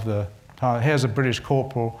photograph of the. Here's a British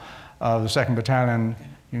corporal of the 2nd Battalion.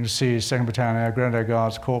 You can see 2nd Battalion Grenadier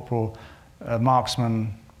Guards corporal,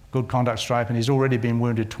 marksman, good conduct stripe, and he's already been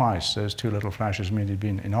wounded twice. Those 2 little flashes mean he'd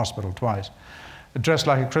been in hospital twice. Dressed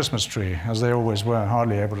like a Christmas tree, as they always were,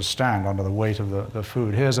 hardly able to stand under the weight of the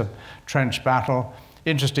food. Here's a trench battle.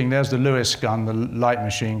 Interesting, there's the Lewis gun, the light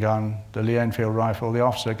machine gun, the Lee Enfield rifle, the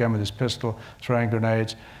officer again with his pistol, throwing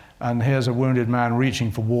grenades. And here's a wounded man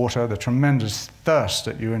reaching for water, the tremendous thirst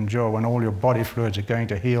that you endure when all your body fluids are going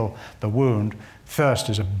to heal the wound. Thirst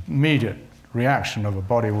is an immediate reaction of a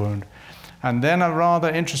body wound. And then a rather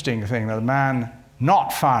interesting thing, the man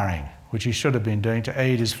not firing, which he should have been doing to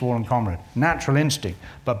aid his fallen comrade. Natural instinct,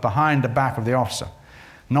 but behind the back of the officer.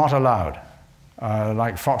 Not allowed.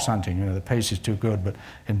 like fox hunting, you know, the pace is too good, but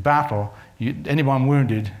in battle, anyone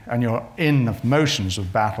wounded and you're in the motions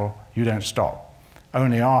of battle, you don't stop.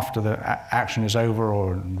 Only after the action is over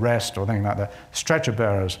or rest or things like that. Stretcher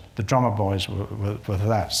bearers, the drummer boys were for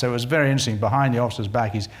that. So it was very interesting. Behind the officer's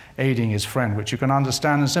back, he's aiding his friend, which you can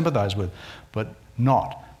understand and sympathize with, but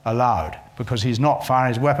not allowed, because he's not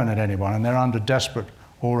firing his weapon at anyone and they're under desperate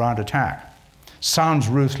all-round attack. Sounds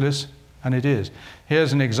ruthless, and it is.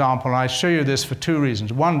 Here's an example. I show you this for two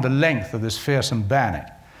reasons. One, the length of this fearsome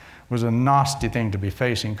bayonet was a nasty thing to be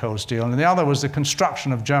facing cold steel, and the other was the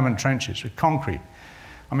construction of German trenches with concrete.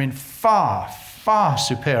 I mean, far, far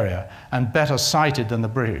superior and better sited than the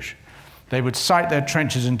British. They would site their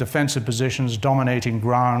trenches in defensive positions, dominating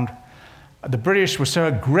ground. The British were so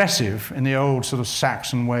aggressive in the old sort of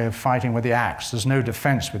Saxon way of fighting with the axe. There's no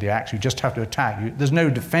defense with the axe, you just have to attack. There's no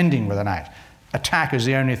defending with an axe. Attack is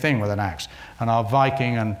the only thing with an axe. And our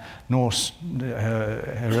Viking and Norse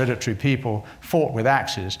hereditary people fought with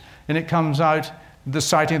axes. And it comes out, the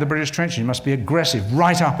sighting of the British trenches, you must be aggressive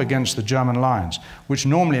right up against the German lines, which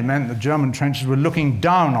normally meant the German trenches were looking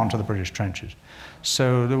down onto the British trenches.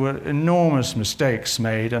 So there were enormous mistakes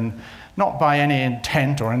made, and not by any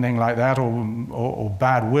intent or anything like that, or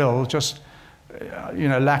bad will, just you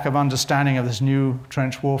know, lack of understanding of this new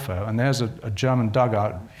trench warfare. And there's a German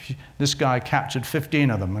dugout. This guy captured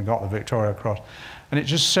 15 of them and got the Victoria Cross. And it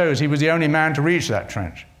just shows he was the only man to reach that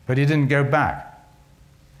trench, but he didn't go back.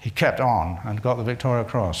 He kept on and got the Victoria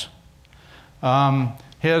Cross.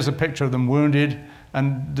 Here's a picture of them wounded,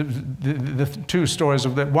 and the two stories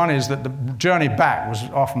of that. One is that the journey back was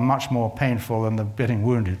often much more painful than the getting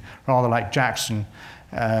wounded, rather like Jackson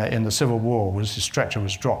in the Civil War, his stretcher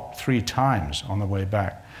was dropped 3 times on the way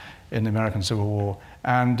back in the American Civil War.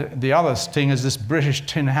 And the other thing is this British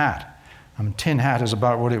tin hat. I mean, tin hat is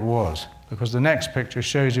about what it was, because the next picture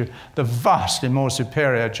shows you the vastly more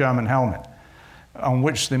superior German helmet, on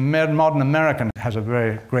which the modern American has a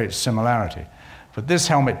very great similarity. But this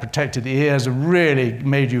helmet protected the ears, really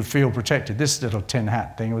made you feel protected. This little tin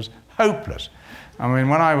hat thing was hopeless. I mean,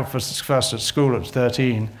 when I was first at school at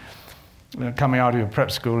 13, coming out of your prep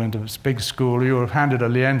school into this big school, you were handed a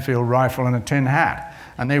Lee Enfield rifle and a tin hat,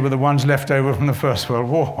 and they were the ones left over from the First World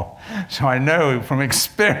War. So I know from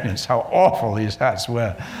experience how awful these hats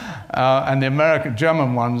were. And the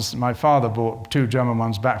German ones, my father bought 2 German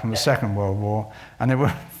ones back from the Second World War, and they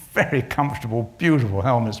were very comfortable, beautiful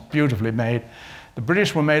helmets, beautifully made. The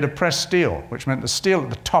British were made of pressed steel, which meant the steel at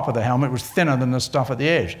the top of the helmet was thinner than the stuff at the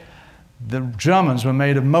edge. The Germans were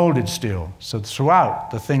made of molded steel, so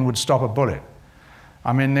throughout the thing would stop a bullet.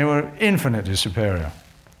 I mean, they were infinitely superior.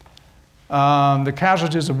 The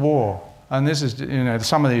casualties of war, and this is, you know,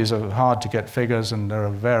 some of these are hard to get figures, and there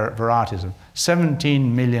are varieties of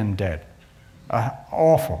 17 million dead. An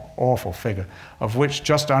awful, awful figure, of which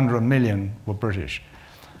just under 1 million were British.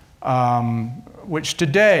 Which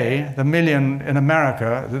today, the million in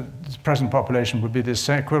America, the present population would be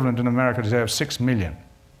the equivalent in America today of 6 million.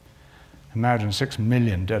 Imagine 6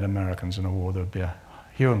 million dead Americans in a war. There would be a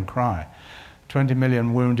hue and cry. 20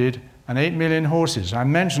 million wounded, and 8 million horses. I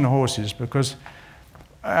mention horses because,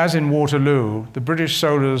 as in Waterloo, the British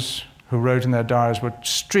soldiers who wrote in their diaries were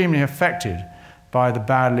extremely affected by the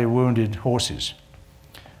badly wounded horses.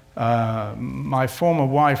 My former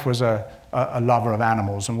wife was a lover of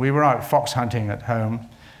animals, and we were out fox hunting at home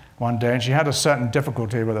one day, and she had a certain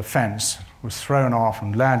difficulty with a fence, was thrown off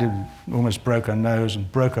and landed, almost broke her nose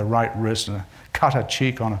and broke her right wrist and cut her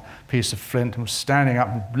cheek on a piece of flint, and was standing up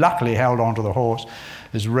and luckily held onto the horse,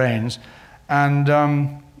 his reins.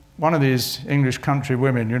 And one of these English country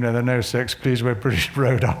women, you know, the no sex, please wear British,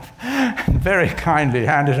 rode up and very kindly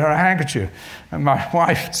handed her a handkerchief. And my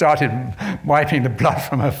wife started wiping the blood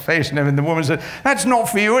from her face, and everything. The woman said, "That's not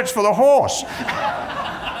for you, it's for the horse."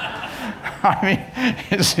 I mean,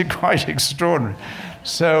 it's quite extraordinary.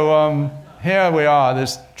 So here we are,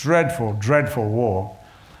 this dreadful, dreadful war.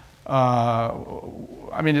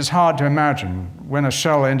 I mean, it's hard to imagine. When a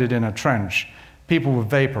shell ended in a trench, people were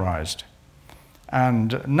vaporized,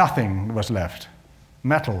 and nothing was left.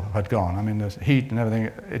 Metal had gone. I mean, the heat and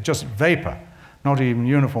everything, it just vapor, not even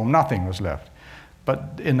uniform, nothing was left.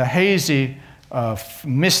 But in the hazy,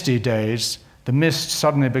 misty days, the mist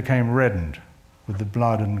suddenly became reddened with the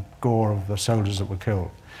blood and gore of the soldiers that were killed.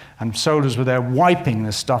 And soldiers were there wiping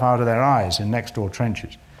this stuff out of their eyes in next-door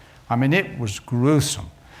trenches. I mean, it was gruesome.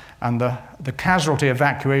 And the casualty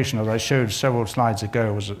evacuation, as I showed several slides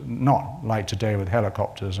ago, was not like today with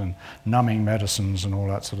helicopters and numbing medicines and all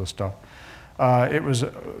that sort of stuff. It was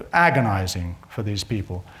agonizing for these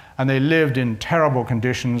people. and they lived in terrible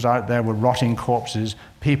conditions out there with rotting corpses,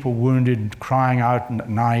 people wounded, crying out at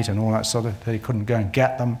night and all that sort of thing. They couldn't go and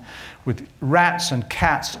get them, with rats and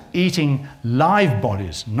cats eating live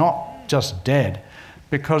bodies, not just dead,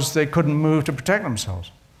 because they couldn't move to protect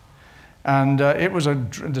themselves. And it was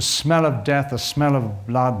the smell of death, the smell of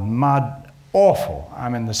blood, mud, awful. I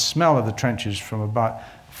mean, the smell of the trenches from about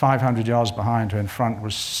 500 yards behind to in front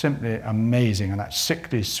was simply amazing, and that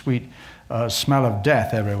sickly, sweet smell of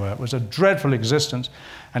death everywhere. It was a dreadful existence,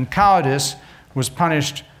 and cowardice was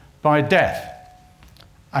punished by death.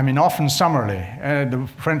 I mean, often summarily. The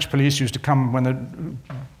French police used to come when the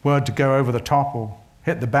word to go over the top or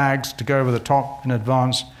hit the bags to go over the top in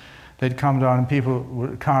advance. They'd come down and people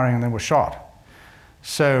were cowering and they were shot.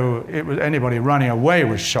 So it was anybody running away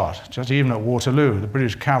was shot, just even at Waterloo. The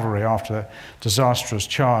British cavalry, after the disastrous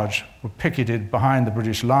charge, were picketed behind the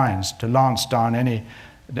British lines to lance down any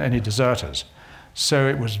deserters. So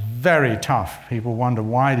it was very tough. People wonder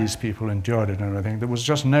why these people endured it and everything. There was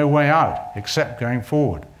just no way out except going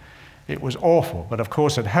forward. It was awful. But of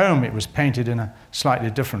course, at home, it was painted in a slightly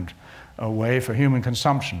different way for human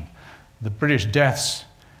consumption. The British deaths,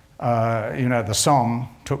 at the Somme,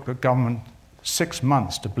 took the government 6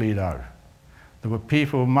 months to bleed out. There were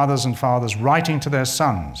people, mothers and fathers, writing to their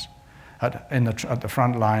sons at the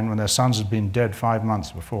front line when their sons had been dead 5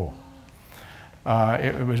 months before.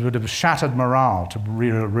 It would have shattered morale to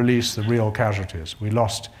release the real casualties. We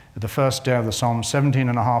lost, at the first day of the Somme,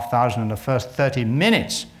 17,500 in the first 30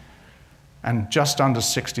 minutes, and just under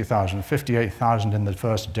 60,000, 58,000 in the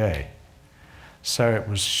first day. So it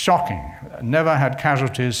was shocking. Never had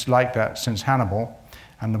casualties like that since Hannibal,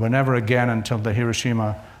 and there were never again until the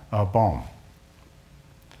Hiroshima bomb.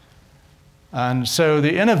 And so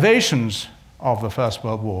the innovations of the First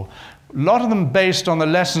World War, a lot of them based on the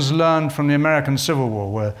lessons learned from the American Civil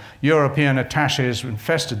War, where European attaches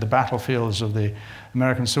infested the battlefields of the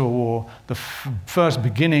American Civil War, the first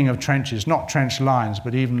beginning of trenches, not trench lines,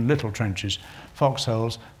 but even little trenches,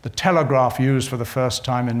 foxholes, the telegraph used for the first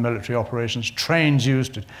time in military operations, trains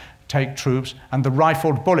used to take troops, and the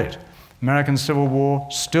rifled bullet. American Civil War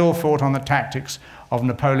still fought on the tactics of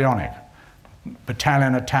Napoleonic.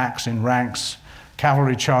 Battalion attacks in ranks,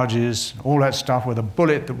 cavalry charges, all that stuff with a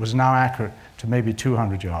bullet that was now accurate to maybe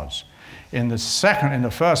 200 yards. In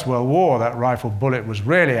the First World War, that rifled bullet was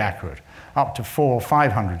really accurate, up to 400 or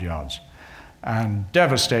 500 yards. And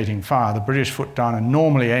devastating fire. The British put down a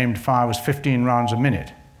normally aimed fire was 15 rounds a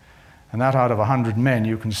minute. And that out of 100 men,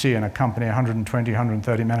 you can see in a company, 120,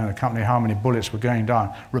 130 men in a company, how many bullets were going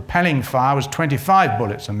down. Repelling fire was 25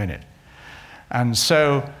 bullets a minute. And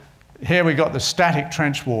so here we got the static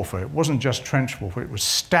trench warfare. It wasn't just trench warfare, it was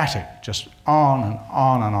static, just on and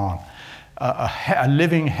on and on. A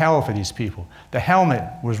living hell for these people. The helmet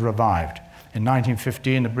was revived. In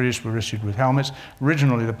 1915, the British were issued with helmets.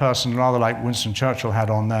 Originally, the person, rather like Winston Churchill had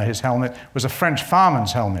on there, his helmet, was a French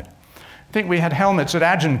fireman's helmet. I think we had helmets at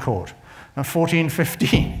Agincourt in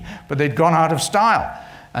 1415, but they'd gone out of style.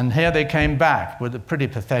 And here they came back with a pretty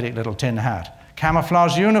pathetic little tin hat.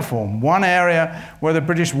 Camouflage uniform, one area where the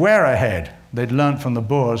British wear a head. They'd learned from the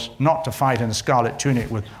Boers not to fight in a scarlet tunic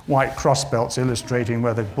with white cross belts illustrating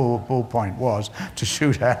where the bull point was to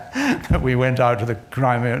shoot at. That we went out to the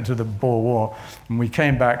Crimea, to the Boer War, and we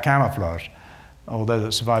came back camouflaged. Although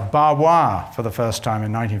that survived. Barbed wire, for the first time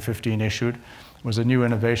in 1915 issued, was a new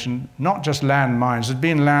innovation. Not just land mines. There'd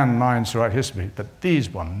been land mines throughout history, but these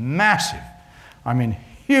were massive. I mean,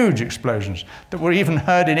 huge explosions that were even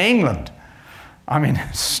heard in England. I mean,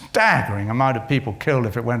 staggering amount of people killed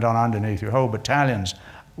if it went on underneath you. Whole battalions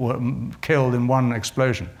were killed in one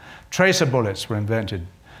explosion. Tracer bullets were invented.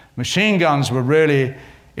 Machine guns were really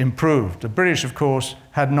improved. The British, of course,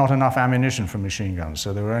 had not enough ammunition for machine guns,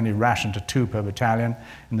 so they were only rationed to 2 per battalion.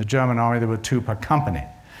 In the German army, there were 2 per company.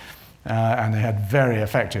 And they had very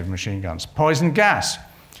effective machine guns. Poison gas.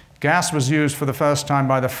 Gas was used for the first time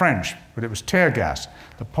by the French, but it was tear gas.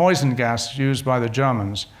 The poison gas used by the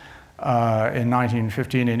Germans in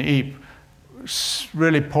 1915 in Ypres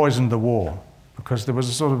really poisoned the war, because there was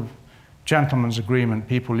a sort of gentleman's agreement.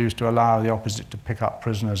 People used to allow the opposite to pick up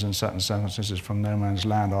prisoners in certain circumstances from no man's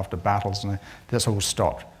land after battles, and this all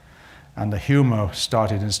stopped. And the humor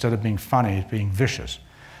started, instead of being funny, being vicious.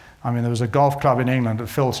 I mean, there was a golf club in England at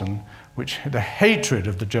Filton, which the hatred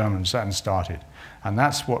of the Germans then started. And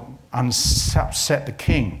that's what upset the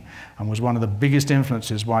king, and was one of the biggest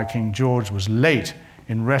influences why King George was late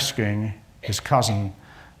in rescuing his cousin,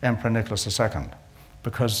 Emperor Nicholas II,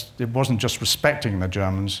 because it wasn't just respecting the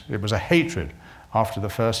Germans, it was a hatred after the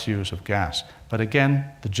first use of gas. But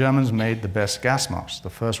again, the Germans made the best gas masks. The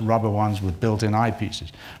first rubber ones with built-in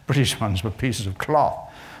eyepieces. British ones were pieces of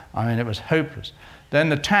cloth. I mean, it was hopeless. Then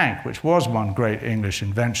the tank, which was one great English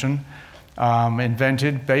invention,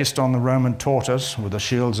 invented based on the Roman tortoise with the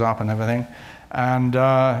shields up and everything. And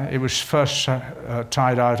it was first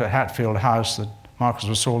tied out at Hatfield House, the Marquis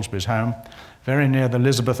of Salisbury's home, very near the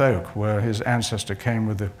Elizabeth Oak, where his ancestor came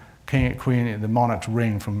with the the monarch's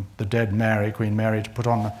ring from the dead Mary, Queen Mary, to put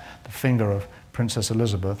on the finger of Princess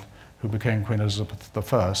Elizabeth, who became Queen Elizabeth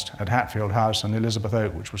I at Hatfield House and Elizabeth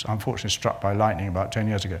Oak, which was unfortunately struck by lightning about 10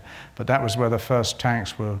 years ago. But that was where the first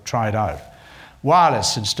tanks were tried out.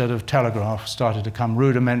 Wireless instead of telegraph started to come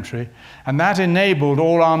rudimentary, and that enabled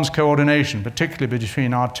all arms coordination, particularly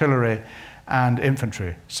between artillery and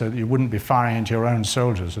infantry, so that you wouldn't be firing into your own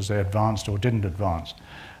soldiers as they advanced or didn't advance.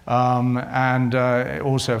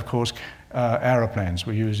 Also, of course, aeroplanes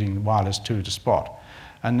were using wireless too to spot.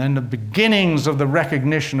 And then the beginnings of the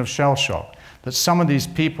recognition of shell shock, that some of these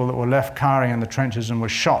people that were left cowering in the trenches and were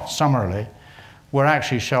shot summarily were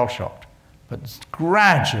actually shell shocked. But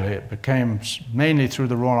gradually it became, mainly through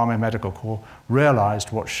the Royal Army Medical Corps,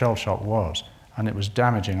 realized what shell shock was, and it was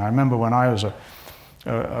damaging. I remember when I was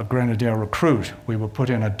a Grenadier recruit, we were put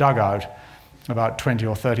in a dugout about 20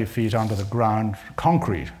 or 30 feet under the ground,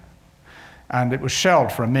 concrete, and it was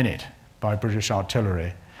shelled for a minute by British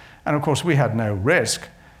artillery. And of course we had no risk,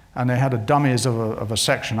 and they had a dummies of a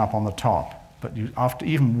section up on the top. But after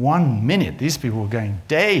even 1 minute, these people were going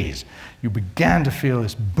days. You began to feel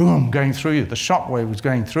this boom going through you. The shockwave was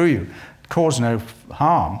going through you. It caused no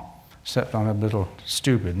harm, except I'm a little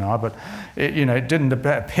stupid now, but it didn't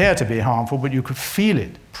appear to be harmful, but you could feel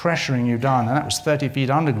it pressuring you down, and that was 30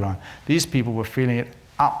 feet underground. These people were feeling it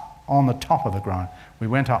up on the top of the ground. We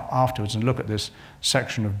went up afterwards and looked at this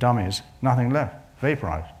section of dummies. Nothing left,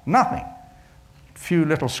 vaporized, nothing. A few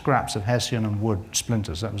little scraps of hessian and wood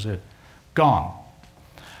splinters, that was it. Gone.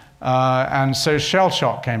 And so shell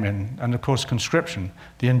shock came in, and of course conscription,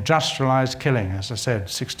 the industrialized killing, as I said,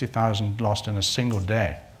 60,000 lost in a single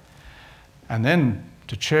day. And then,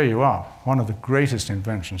 to cheer you up, one of the greatest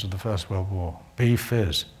inventions of the First World War,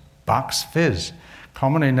 B-Fizz, Buck's Fizz,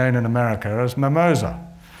 commonly known in America as mimosa.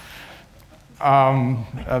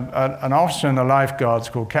 An officer in the lifeguards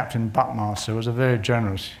called Captain Buckmaster was a very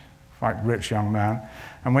generous, quite rich young man.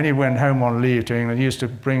 And when he went home on leave to England, he used to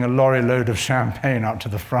bring a lorry load of champagne up to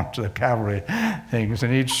the front of the cavalry things,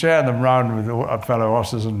 and he'd share them round with fellow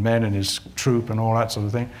officers and men in his troop and all that sort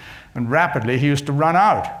of thing. And rapidly, he used to run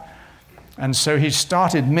out. And so he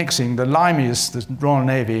started mixing the limeys. The Royal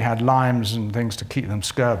Navy had limes and things to keep them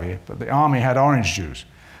scurvy, but the Army had orange juice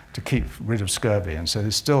to keep rid of scurvy. And so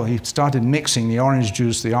he started mixing the orange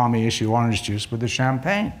juice, the Army issue orange juice, with the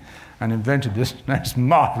champagne, and invented this most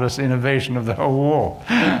marvelous innovation of the whole war.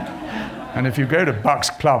 And if you go to Buck's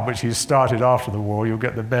Club, which he started after the war, you'll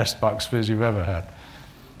get the best Buck's Fizz you've ever had.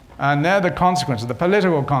 And they're the consequences, the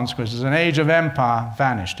political consequences. An age of empire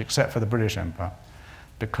vanished, except for the British Empire,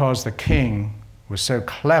 because the king was so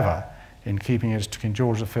clever in keeping King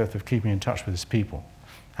George V of keeping in touch with his people.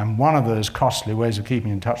 And one of those costly ways of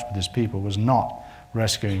keeping in touch with his people was not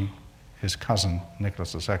rescuing his cousin,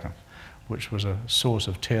 Nicholas II, which was a source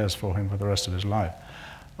of tears for him for the rest of his life,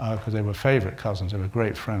 because they were favorite cousins, they were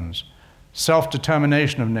great friends.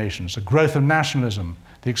 Self-determination of nations, the growth of nationalism,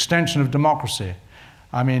 the extension of democracy.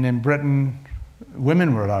 I mean, in Britain,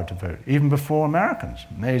 women were allowed to vote, even before Americans,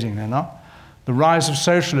 amazingly enough. The rise of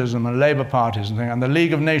socialism and labor parties and things, and the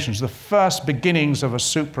League of Nations, the first beginnings of a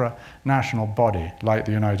supranational body like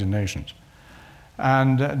the United Nations.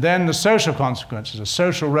 And then the social consequences, a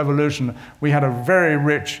social revolution. We had a very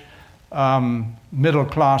rich middle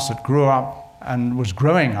class that grew up and was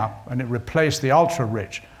growing up, and it replaced the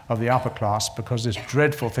ultra-rich of the upper class because this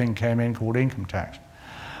dreadful thing came in called income tax.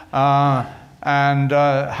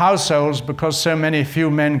 Households, because so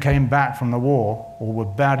few men came back from the war or were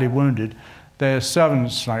badly wounded, their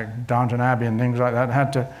servants, like Downton Abbey and things like that,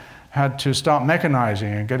 had to start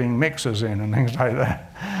mechanizing and getting mixers in and things like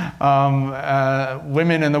that.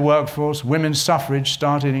 Women in the workforce, women's suffrage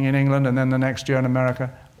starting in England and then the next year in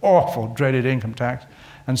America, awful, dreaded income tax,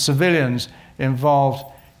 and civilians involved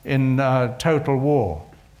in total war.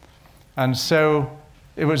 And so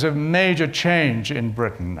it was a major change in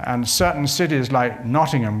Britain, and certain cities like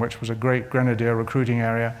Nottingham, which was a great Grenadier recruiting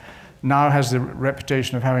area, now has the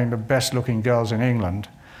reputation of having the best-looking girls in England,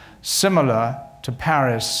 similar to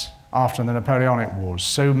Paris after the Napoleonic Wars.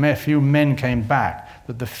 So few men came back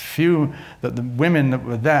that the women that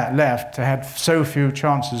were there left had so few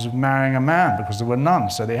chances of marrying a man because there were none.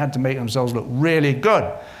 So they had to make themselves look really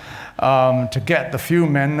good to get the few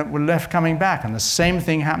men that were left coming back. And the same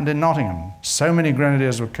thing happened in Nottingham. So many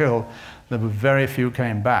Grenadiers were killed that very few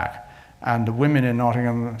came back. And the women in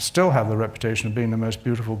Nottingham still have the reputation of being the most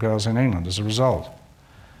beautiful girls in England as a result.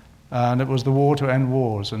 And it was the war to end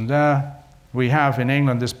wars. And there we have in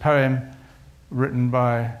England this poem written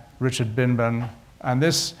by Richard Binburn. And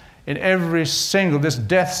this, in every single, this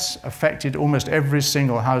deaths affected almost every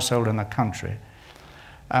single household in the country.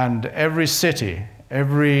 And every city,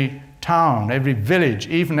 every town, every village,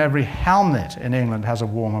 even every hamlet in England has a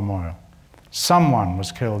war memorial. Someone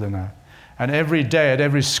was killed in there. And every day at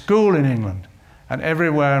every school in England and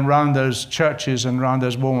everywhere around those churches and around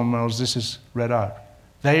those war memorials, this is read out.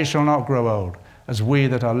 They shall not grow old, as we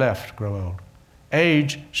that are left grow old.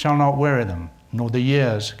 Age shall not weary them, nor the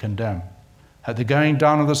years condemn. At the going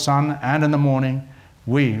down of the sun and in the morning,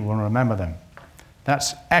 we will remember them.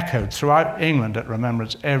 That's echoed throughout England at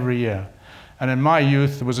remembrance every year. And in my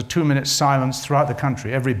youth, there was a 2-minute silence throughout the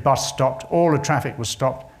country. Every bus stopped, all the traffic was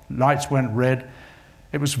stopped, lights went red.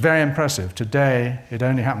 It was very impressive. Today, it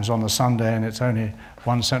only happens on the Sunday, and it's only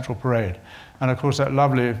one central parade. And of course, that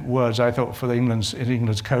lovely words, I thought, for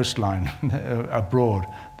England's coastline abroad,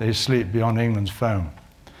 they sleep beyond England's foam.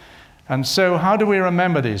 And so how do we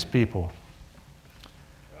remember these people?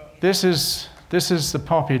 This is the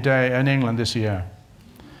Poppy Day in England this year.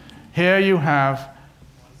 Here you have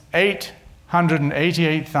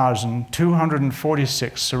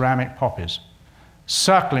 888,246 ceramic poppies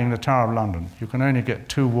circling the Tower of London. You can only get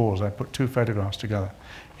 2 walls. I put 2 photographs together.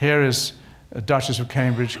 Here is Duchess of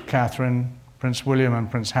Cambridge, Catherine, Prince William and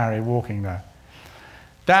Prince Harry walking there.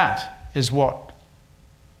 That is what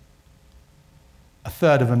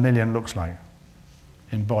 1/3 of a million looks like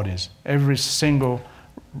in bodies. Every single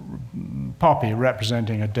poppy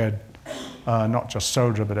representing a dead, not just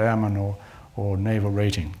soldier, but airman or naval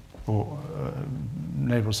rating, or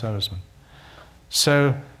naval serviceman.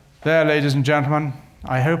 So there, ladies and gentlemen,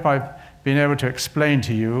 I hope I've been able to explain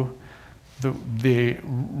to you the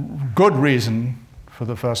good reason for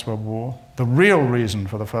the First World War, the real reason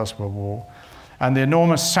for the First World War, and the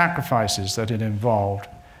enormous sacrifices that it involved,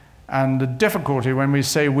 and the difficulty when we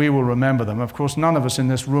say we will remember them. Of course, none of us in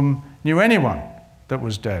this room knew anyone that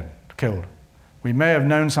was dead, killed. We may have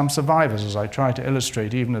known some survivors, as I try to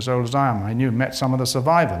illustrate, even as old as I am. I met some of the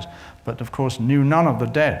survivors, but of course knew none of the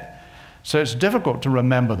dead. So it's difficult to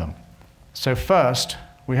remember them. So first,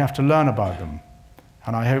 we have to learn about them.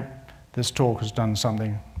 And I hope this talk has done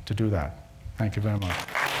something to do that. Thank you very much.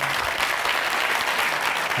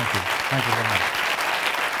 Thank you. Thank you very much.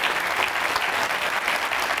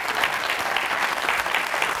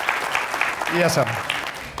 Yes, sir.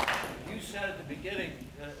 You said at the beginning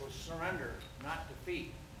that it was surrender, not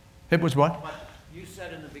defeat. It was what? But you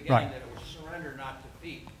said in the beginning that it was surrender, not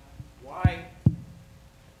defeat. Why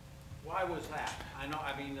was that? I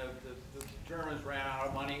mean, the Germans ran out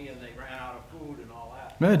of money and they ran out of food and all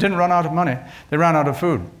that. No, they didn't run out of money. They ran out of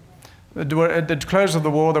food. At the close of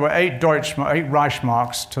the war, there were 8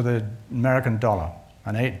 Reichsmarks to the American dollar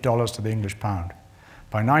and $8 to the English pound.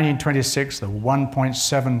 By 1926, there were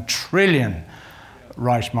 1.7 trillion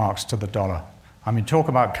Reichsmarks to the dollar. I mean, talk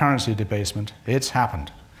about currency debasement. It's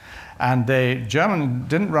happened. And the Germans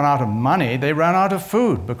didn't run out of money, they ran out of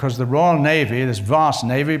food because the Royal Navy, this vast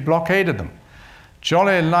navy, blockaded them.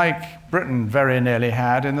 Jolly like Britain very nearly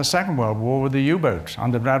had in the Second World War with the U-boats.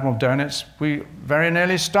 Under Admiral Dönitz, we very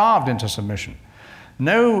nearly starved into submission.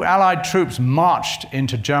 No Allied troops marched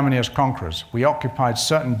into Germany as conquerors. We occupied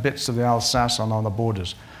certain bits of the Alsace on the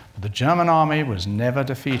borders. But the German army was never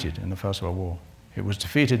defeated in the First World War. It was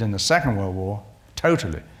defeated in the Second World War,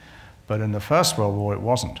 totally. But in the First World War, it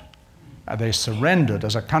wasn't. They surrendered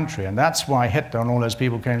as a country, and that's why Hitler and all those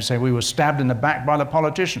people came to say we were stabbed in the back by the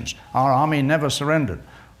politicians. Our army never surrendered.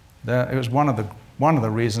 It was one of the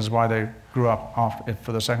reasons why they grew up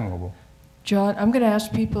for the Second World War. John, I'm going to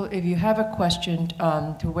ask people, if you have a question,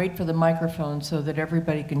 to wait for the microphone so that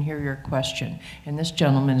everybody can hear your question. And this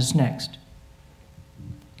gentleman is next.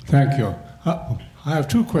 Thank you. I have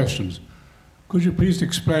 2 questions. Could you please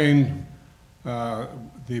explain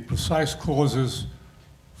the precise causes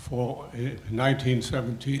for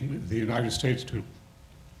 1917, the United States to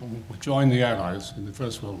join the Allies in the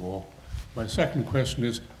First World War? My second question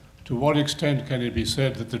is, to what extent can it be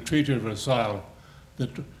said that the Treaty of Versailles that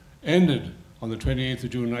ended on the 28th of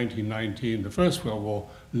June 1919, the First World War,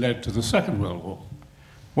 led to the Second World War?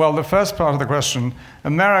 Well, the first part of the question,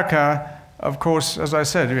 America, of course, as I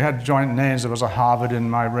said, we had joint names. There was a Harvard in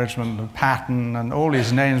my regiment, and Patton, and all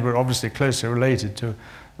these names were obviously closely related to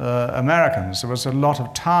Americans. There was a lot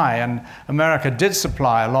of tie, and America did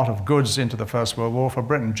supply a lot of goods into the First World War for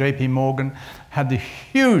Britain. J.P. Morgan had the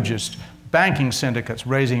hugest banking syndicates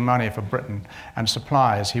raising money for Britain and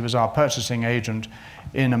supplies. He was our purchasing agent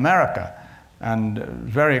in America. and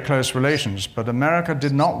very close relations. But America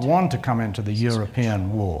did not want to come into the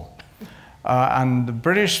European war. And the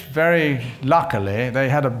British, very luckily, they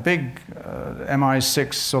had a big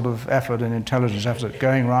MI6 sort of effort and intelligence effort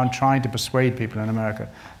going around trying to persuade people in America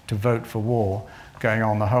to vote for war, going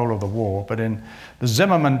on the whole of the war. But in the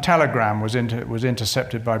Zimmerman telegram was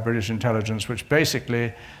intercepted by British intelligence, which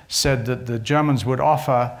basically said that the Germans would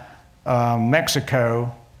offer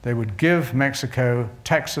Mexico, they would give Mexico,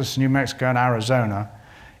 Texas, New Mexico, and Arizona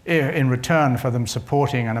in return for them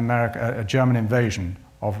supporting a German invasion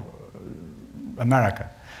of America.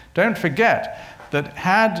 Don't forget that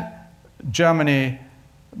had Germany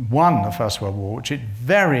won the First World War, which it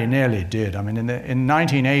very nearly did. I mean, in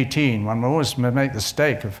 1918, one always make the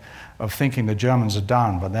mistake of thinking the Germans are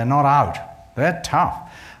down, but they're not out. They're tough.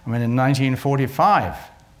 I mean, in 1945,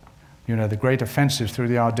 you know, the great offensive through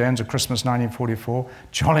the Ardennes of Christmas 1944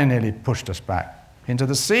 jolly nearly pushed us back into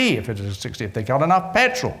the sea if they got enough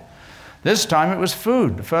petrol. This time it was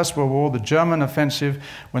food. The First World War, the German offensive,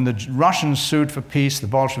 when the Russians sued for peace, the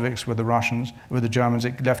Bolsheviks with the Germans,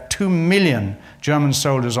 it left 2 million German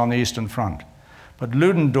soldiers on the Eastern Front. But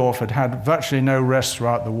Ludendorff had virtually no rest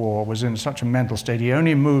throughout the war, was in such a mental state, he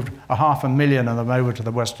only moved 500,000 of them over to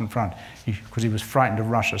the Western Front because he was frightened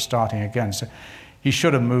of Russia starting again. So he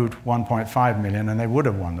should have moved 1.5 million and they would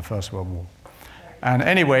have won the First World War. And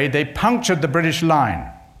anyway, they punctured the British line.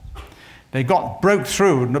 They broke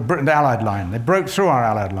through the Allied line. They broke through our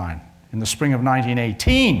Allied line in the spring of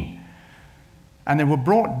 1918. And they were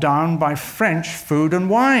brought down by French food and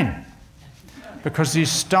wine. Because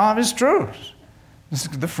these is true.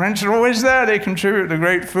 The French are always there. They contribute to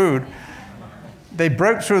great food. They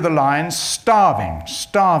broke through the lines,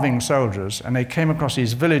 starving soldiers, and they came across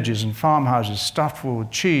these villages and farmhouses stuffed full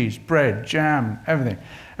with cheese, bread, jam, everything.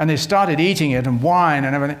 And they started eating it and wine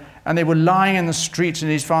and everything. And they were lying in the streets in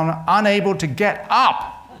these farms, unable to get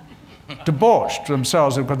up, debauched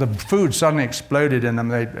themselves because the food suddenly exploded in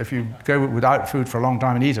them. If you go without food for a long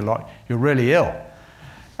time and eat a lot, you're really ill.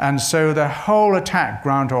 And so the whole attack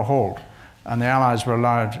ground to a halt, and the Allies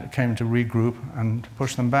came to regroup and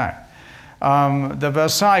push them back. The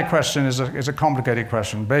Versailles question is a complicated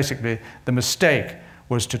question. Basically, the mistake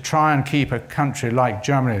was to try and keep a country like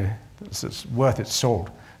Germany, that's worth its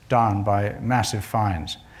salt, down by massive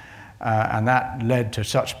fines. And that led to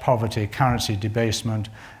such poverty, currency debasement,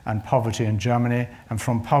 and poverty in Germany. And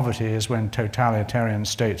from poverty is when totalitarian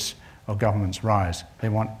states or governments rise. They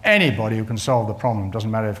want anybody who can solve the problem. Doesn't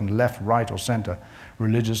matter if from left, right, or center,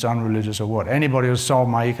 religious, unreligious, or what. Anybody who solve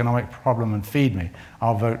my economic problem and feed me,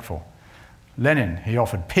 I'll vote for. Lenin, he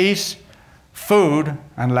offered peace, food,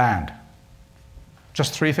 and land.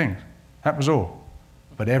 Just 3 things. That was all.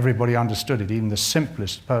 But everybody understood it, even the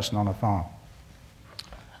simplest person on a farm.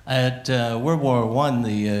 At World War I,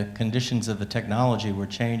 the conditions of the technology were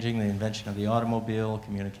changing, the invention of the automobile,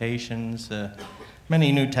 communications,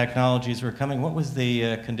 many new technologies were coming. What was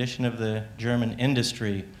the condition of the German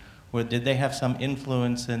industry? Did they have some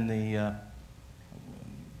influence in the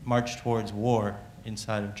march towards war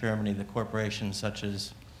inside of Germany? The corporations such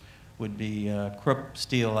as would be Krupp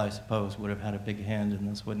Steel, I suppose, would have had a big hand in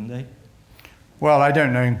this, wouldn't they? Well, I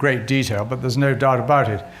don't know in great detail, but there's no doubt about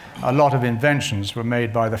it. A lot of inventions were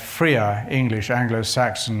made by the freer English,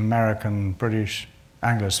 Anglo-Saxon, American, British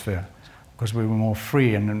Anglosphere, because we were more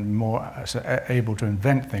free and more able to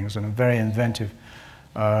invent things and a very inventive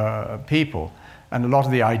people. And a lot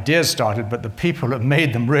of the ideas started, but the people that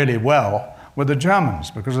made them really well were the Germans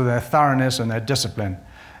because of their thoroughness and their discipline.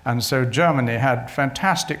 And so Germany had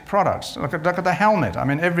fantastic products. Look at the helmet. I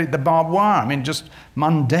mean, the barbed wire. I mean, just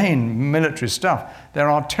mundane military stuff. Their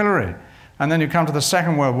artillery. And then you come to the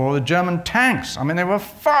Second World War, the German tanks. I mean, they were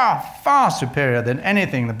far, far superior than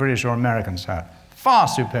anything the British or Americans had. Far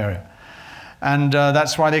superior. And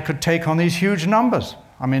that's why they could take on these huge numbers.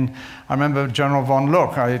 I mean, I remember General von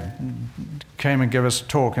Luck. I came and gave us a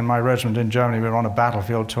talk in my regiment in Germany. We were on a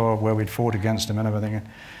battlefield tour where we'd fought against him and everything.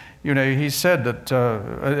 You know, he said that,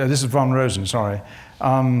 this is von Rosen, sorry,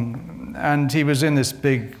 and he was in this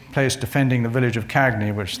big place defending the village of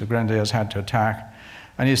Cagny, which the Grenadiers had to attack,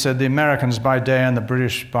 and he said the Americans by day and the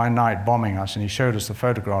British by night bombing us, and he showed us the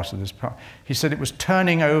photographs of this. He said it was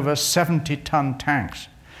turning over 70-ton tanks,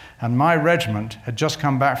 and my regiment had just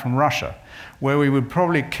come back from Russia, where we would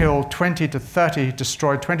probably kill 20 to 30,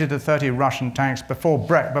 destroy 20 to 30 Russian tanks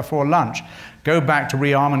before lunch, go back to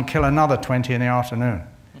rearm and kill another 20 in the afternoon.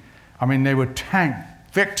 I mean, they were tank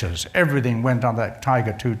victors. Everything went on that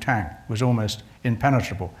Tiger II tank. It was almost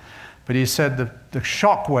impenetrable. But he said the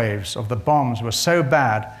shock waves of the bombs were so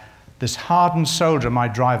bad, this hardened soldier, my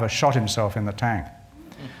driver, shot himself in the tank.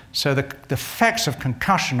 So the effects of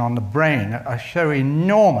concussion on the brain are so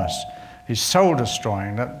enormous. It's soul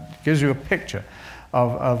destroying. That gives you a picture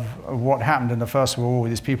of what happened in the First World War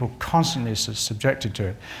with these people constantly subjected to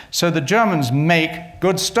it. So the Germans make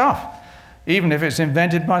good stuff, even if it's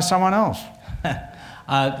invented by someone else.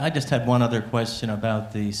 I just had one other question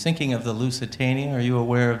about the sinking of the Lusitania. Are you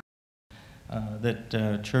aware of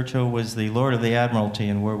that Churchill was the Lord of the Admiralty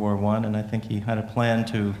in World War I, and I think he had a plan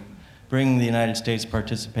to bring the United States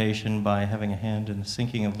participation by having a hand in the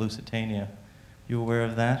sinking of Lusitania. You aware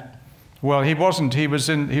of that? Well, he wasn't. He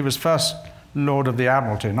was first Lord of the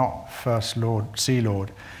Admiralty, not first Lord, Sea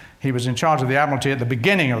Lord. He was in charge of the Admiralty at the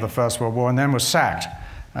beginning of the First World War and then was sacked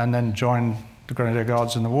and then joined the Grenadier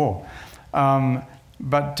Guards in the war.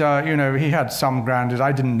 You know, he had some grounded.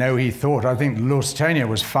 I didn't know he thought. I think Lusitania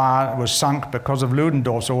was sunk because of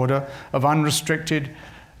Ludendorff's order of unrestricted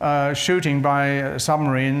shooting by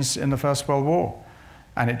submarines in the First World War.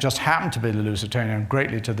 And it just happened to be the Lusitania,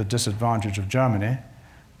 greatly to the disadvantage of Germany,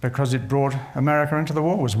 because it brought America into the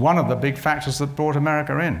war. It was one of the big factors that brought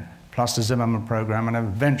America in, plus the Zimmerman program, and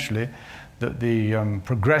eventually the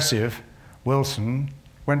progressive Wilson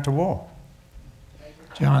went to war.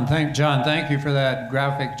 John, thank you for that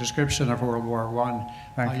graphic description of World War I.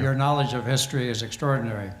 Thank you. Your knowledge of history is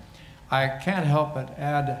extraordinary. I can't help but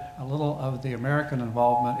add a little of the American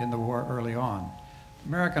involvement in the war early on.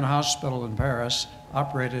 American Hospital in Paris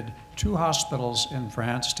operated 2 hospitals in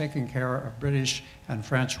France, taking care of British and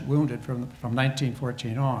French wounded from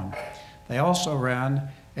 1914 on. They also ran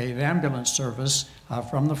an ambulance service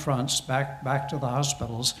from the fronts back to the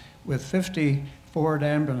hospitals with 50 Ford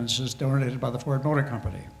ambulances donated by the Ford Motor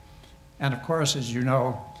Company. And of course, as you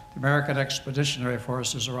know, the American Expeditionary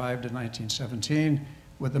Forces arrived in 1917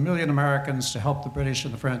 with 1 million Americans to help the British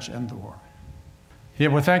and the French end the war. Yeah,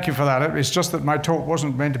 well, thank you for that. It's just that my talk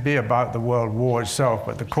wasn't meant to be about the World War itself,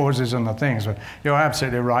 but the causes and the things. But you're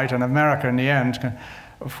absolutely right, and America, in the end,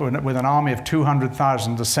 with an army of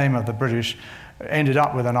 200,000, the same of the British, ended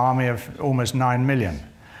up with an army of almost 9 million.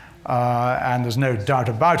 And there's no doubt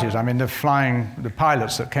about it. I mean, the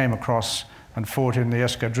pilots that came across and fought in the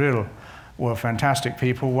escadrille were fantastic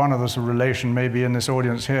people. One of them's a relation maybe in this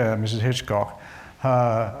audience here, Mrs. Hitchcock.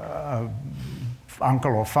 Her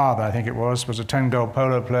uncle or father, I think it was a 10-goal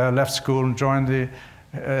polo player, left school and joined the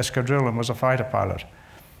escadrille and was a fighter pilot.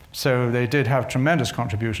 So they did have tremendous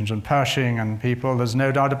contributions, and Pershing and people, there's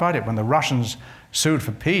no doubt about it. When the Russians sued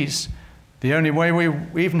for peace, the only way we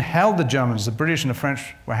even held the Germans, the British and the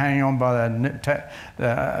French were hanging on by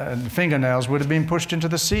their fingernails, would have been pushed into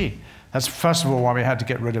the sea. That's first of all why we had to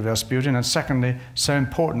get rid of Rasputin, and secondly, so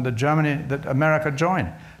important that America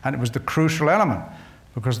joined. And it was the crucial element,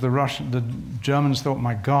 because the Germans thought,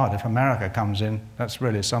 my God, if America comes in, that's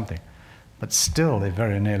really something. But still, they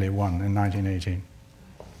very nearly won in 1918.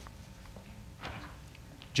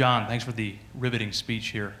 John, thanks for the riveting speech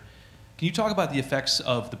here. Can you talk about the effects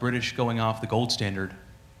of the British going off the gold standard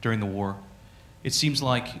during the war? It seems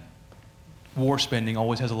like war spending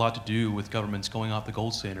always has a lot to do with governments going off the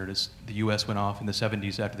gold standard, as the U.S. went off in the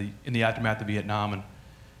 70s in the aftermath of Vietnam. And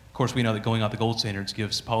of course, we know that going off the gold standards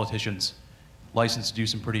gives politicians license to do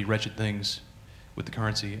some pretty wretched things with the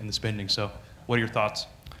currency and the spending. So what are your thoughts?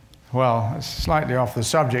 Well, it's slightly off the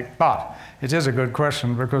subject, but it is a good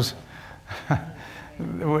question, because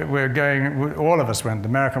all of us went.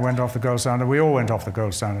 America went off the gold standard. We all went off the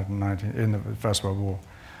gold standard in the First World War.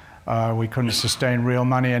 We couldn't sustain real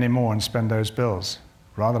money anymore and spend those bills,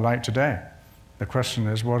 rather like today. The question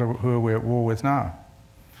is, who are we at war with now?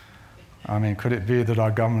 I mean, could it be that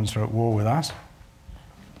our governments are at war with us?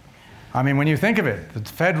 I mean, when you think of it, the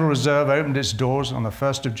Federal Reserve opened its doors on the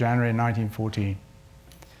 1st of January 1914.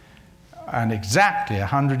 And exactly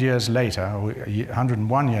 100 years later, or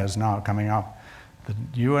 101 years now coming up, the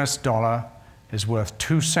US dollar is worth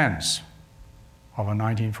 2 cents of a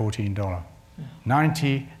 1914 dollar.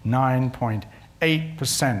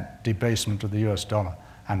 99.8% debasement of the US dollar.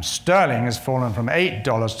 And sterling has fallen from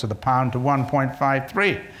 $8 to the pound to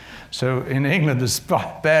 1.53. So in England, there's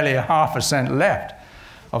barely 0.5% left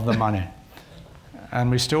of the money. And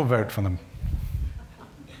we still vote for them.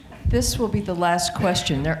 This will be the last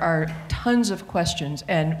question. There are tons of questions,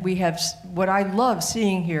 and we have, what I love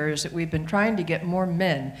seeing here is that we've been trying to get more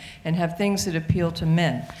men and have things that appeal to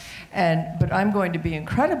men. But I'm going to be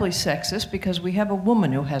incredibly sexist because we have a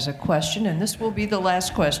woman who has a question, and this will be the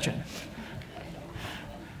last question.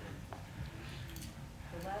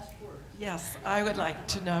 The last word. Yes, I would like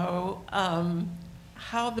to know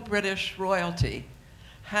how the British royalty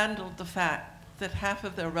handled the fact that half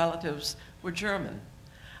of their relatives were German,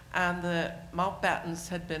 and the Mountbattens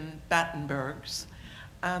had been Battenbergs,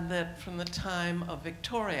 and that from the time of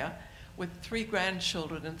Victoria, with 3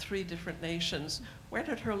 grandchildren in 3 different nations, where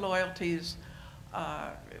did her loyalties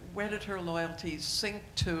sink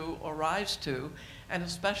to or rise to, and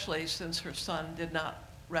especially since her son did not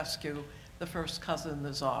rescue the first cousin,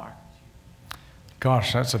 the Tsar?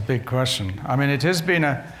 Gosh, that's a big question. I mean, it has been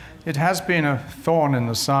a thorn in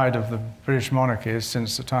the side of the British monarchy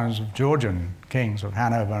since the times of Georgian kings of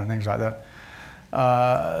Hanover and things like that.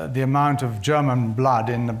 The amount of German blood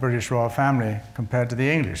in the British royal family compared to the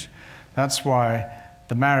English. That's why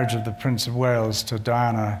the marriage of the Prince of Wales to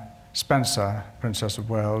Diana Spencer, Princess of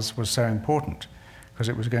Wales, was so important, because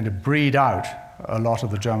it was going to breed out a lot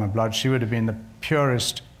of the German blood. She would have been the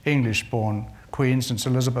purest English-born queen since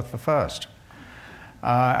Elizabeth I.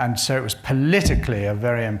 And so it was politically a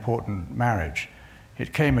very important marriage.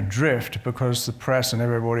 It came adrift because the press and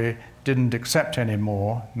everybody didn't accept any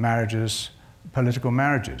more marriages, political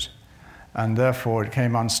marriages, and therefore it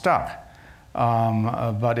came unstuck.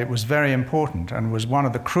 But it was very important and was one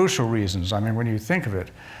of the crucial reasons. I mean, when you think of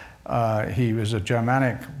it, he was a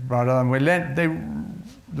Germanic brother, and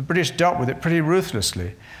the British dealt with it pretty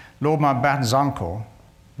ruthlessly. Lord Mountbatten's uncle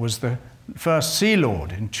was the first Sea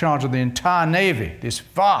Lord in charge of the entire navy, this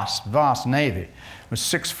vast, vast navy, with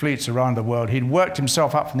 6 fleets around the world. He'd worked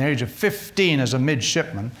himself up from the age of 15 as a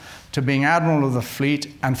midshipman to being admiral of the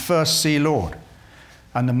fleet and first Sea Lord.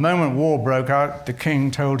 And the moment war broke out, the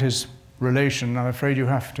king told his relation, I'm afraid you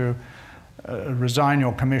have to resign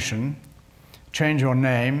your commission, change your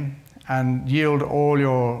name, and yield all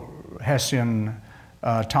your Hessian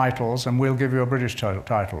titles, and we'll give you a British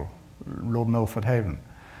title, Lord Milford Haven.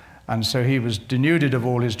 And so he was denuded of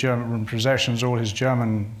all his German possessions, all his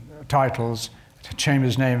German titles, changed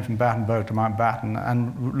his name from Battenberg to Mountbatten,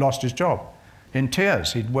 and lost his job. In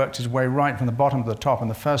tears, he'd worked his way right from the bottom to the top, and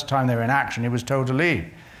the first time they were in action, he was told to leave.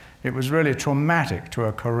 It was really traumatic to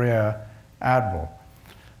a career admiral.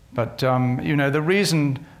 But, you know, the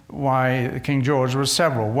reason why King George was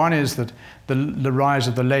several. One is that the rise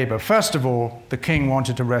of the Labour. First of all, the king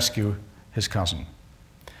wanted to rescue his cousin.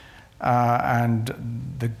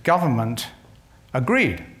 And the government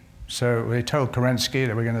agreed. So they told Kerensky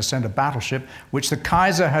that we're going to send a battleship, which the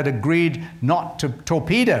Kaiser had agreed not to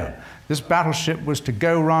torpedo. This battleship was to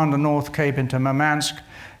go round the North Cape into Murmansk,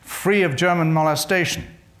 free of German molestation.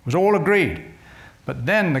 It was all agreed. But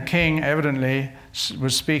then the king evidently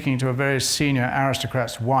was speaking to a very senior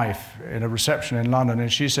aristocrat's wife in a reception in London,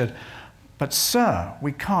 and she said, "But sir,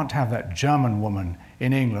 we can't have that German woman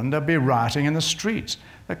in England. They'll be rioting in the streets."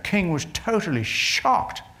 The king was totally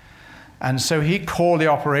shocked. And so he called the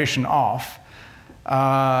operation off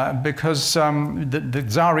because the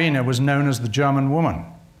Tsarina was known as the German woman.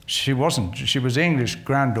 She wasn't. She was English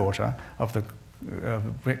granddaughter of the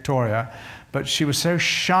Victoria, but she was so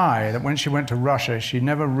shy that when she went to Russia, she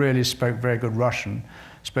never really spoke very good Russian,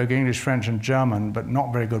 spoke English, French, and German, but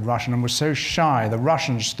not very good Russian, and was so shy, the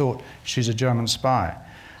Russians thought she's a German spy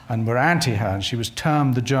and were anti her, and she was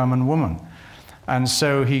termed the German woman. And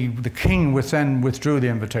so the king then withdrew the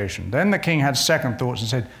invitation. Then the king had second thoughts and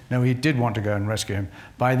said, no, he did want to go and rescue him.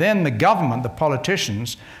 By then, the government, the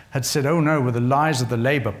politicians, had said, oh no, with the lies of the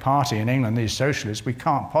Labour Party in England, these socialists, we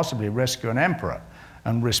can't possibly rescue an emperor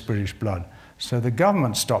and risk British blood. So the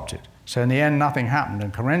government stopped it. So in the end, nothing happened.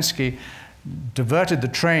 And Kerensky diverted the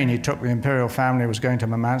train he took. The imperial family was going to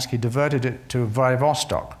Murmansk. He diverted it to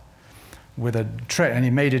Vladivostok, and he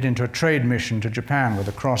made it into a trade mission to Japan with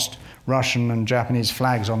a crossed Russian and Japanese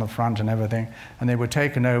flags on the front and everything, and they were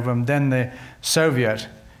taken over. And then the Soviet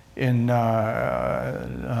in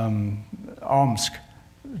Omsk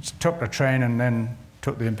took the train and then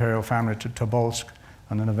took the imperial family to Tobolsk,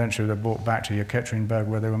 and then eventually they brought back to Yekaterinburg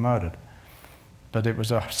where they were murdered. But it was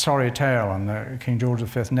a sorry tale, and King George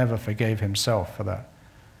V never forgave himself for that.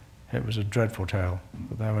 It was a dreadful tale,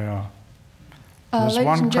 but there we are. There's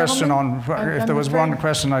one question if there was one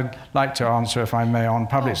question I'd like to answer, if I may, on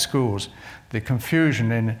public schools. The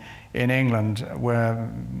confusion in England where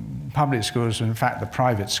public schools are in fact the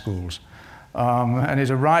private schools. And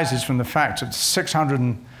it arises from the fact that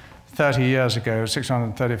 635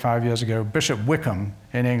 years ago, Bishop Wickham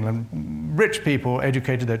in England, rich people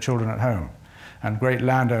educated their children at home. And great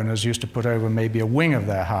landowners used to put over maybe a wing of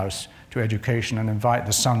their house to education and invite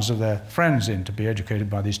the sons of their friends in to be educated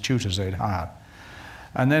by these tutors they'd hired.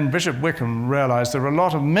 And then Bishop Wickham realized there were a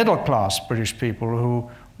lot of middle-class British people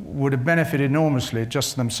who would have benefited enormously,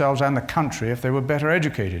 just themselves and the country, if they were better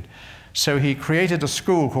educated. So he created a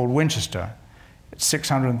school called Winchester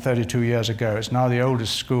 632 years ago. It's now the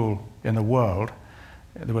oldest school in the world.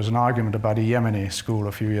 There was an argument about a Yemeni school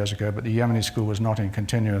a few years ago, but the Yemeni school was not in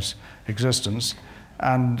continuous existence.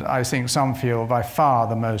 and I think some feel by far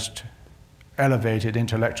the most elevated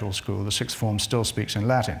intellectual school. The sixth form still speaks in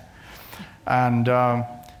Latin. And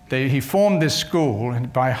he formed this school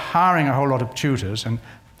by hiring a whole lot of tutors and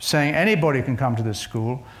saying anybody can come to this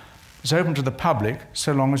school. It's open to the public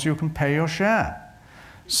so long as you can pay your share.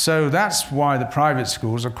 So that's why the private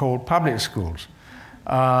schools are called public schools.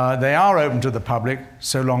 They are open to the public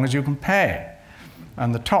so long as you can pay.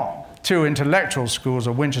 And the top two intellectual schools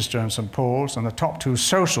are Winchester and St. Paul's, and the top two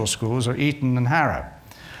social schools are Eton and Harrow.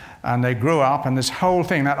 And they grew up, and this whole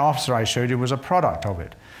thing, that officer I showed you, was a product of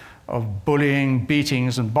it, of bullying,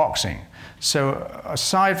 beatings, and boxing. So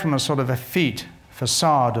aside from a sort of effete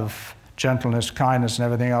facade of gentleness, kindness, and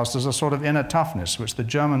everything else, there's a sort of inner toughness which the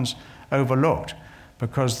Germans overlooked,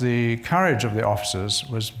 because the courage of the officers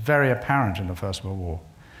was very apparent in the First World War.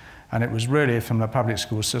 And it was really from the public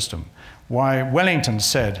school system. Why Wellington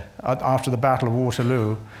said after the Battle of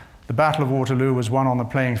Waterloo, the Battle of Waterloo was won on the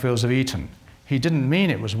playing fields of Eton. He didn't mean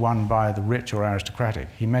it was won by the rich or aristocratic.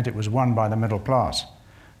 He meant it was won by the middle class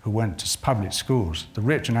who went to public schools. The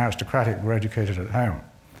rich and aristocratic were educated at home.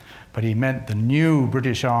 But he meant the new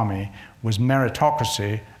British Army was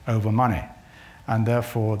meritocracy over money. And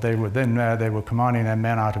therefore, they were commanding their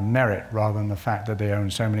men out of merit rather than the fact that they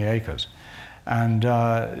owned so many acres. And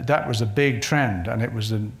that was a big trend, and it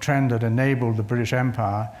was a trend that enabled the British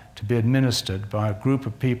Empire to be administered by a group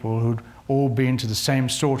of people who'd all been to the same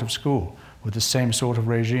sort of school with the same sort of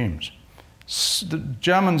regimes. The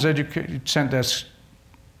Germans sent their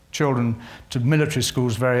children to military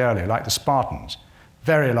schools very early, like the Spartans.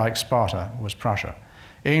 Very like Sparta was Prussia.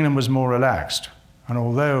 England was more relaxed. And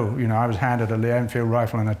although, you know, I was handed a Lee Enfield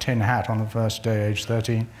rifle and a tin hat on the first day, age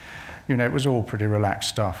 13, you know, it was all pretty relaxed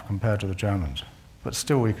stuff compared to the Germans. But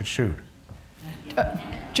still we could shoot.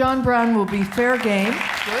 John Browne will be fair game.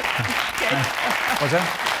 Good. Okay. What's that?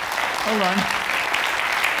 Hold on.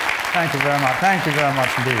 Thank you very much. Thank you very much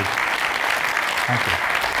indeed. Thank you.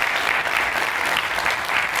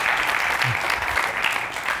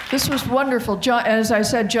 This was wonderful. John, as I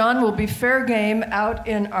said, John will be fair game out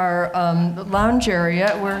in our lounge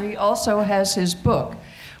area, where he also has his book.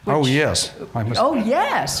 Oh, yes. Oh,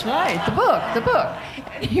 yes, right, the book.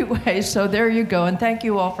 Anyway, so there you go, and thank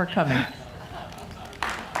you all for coming.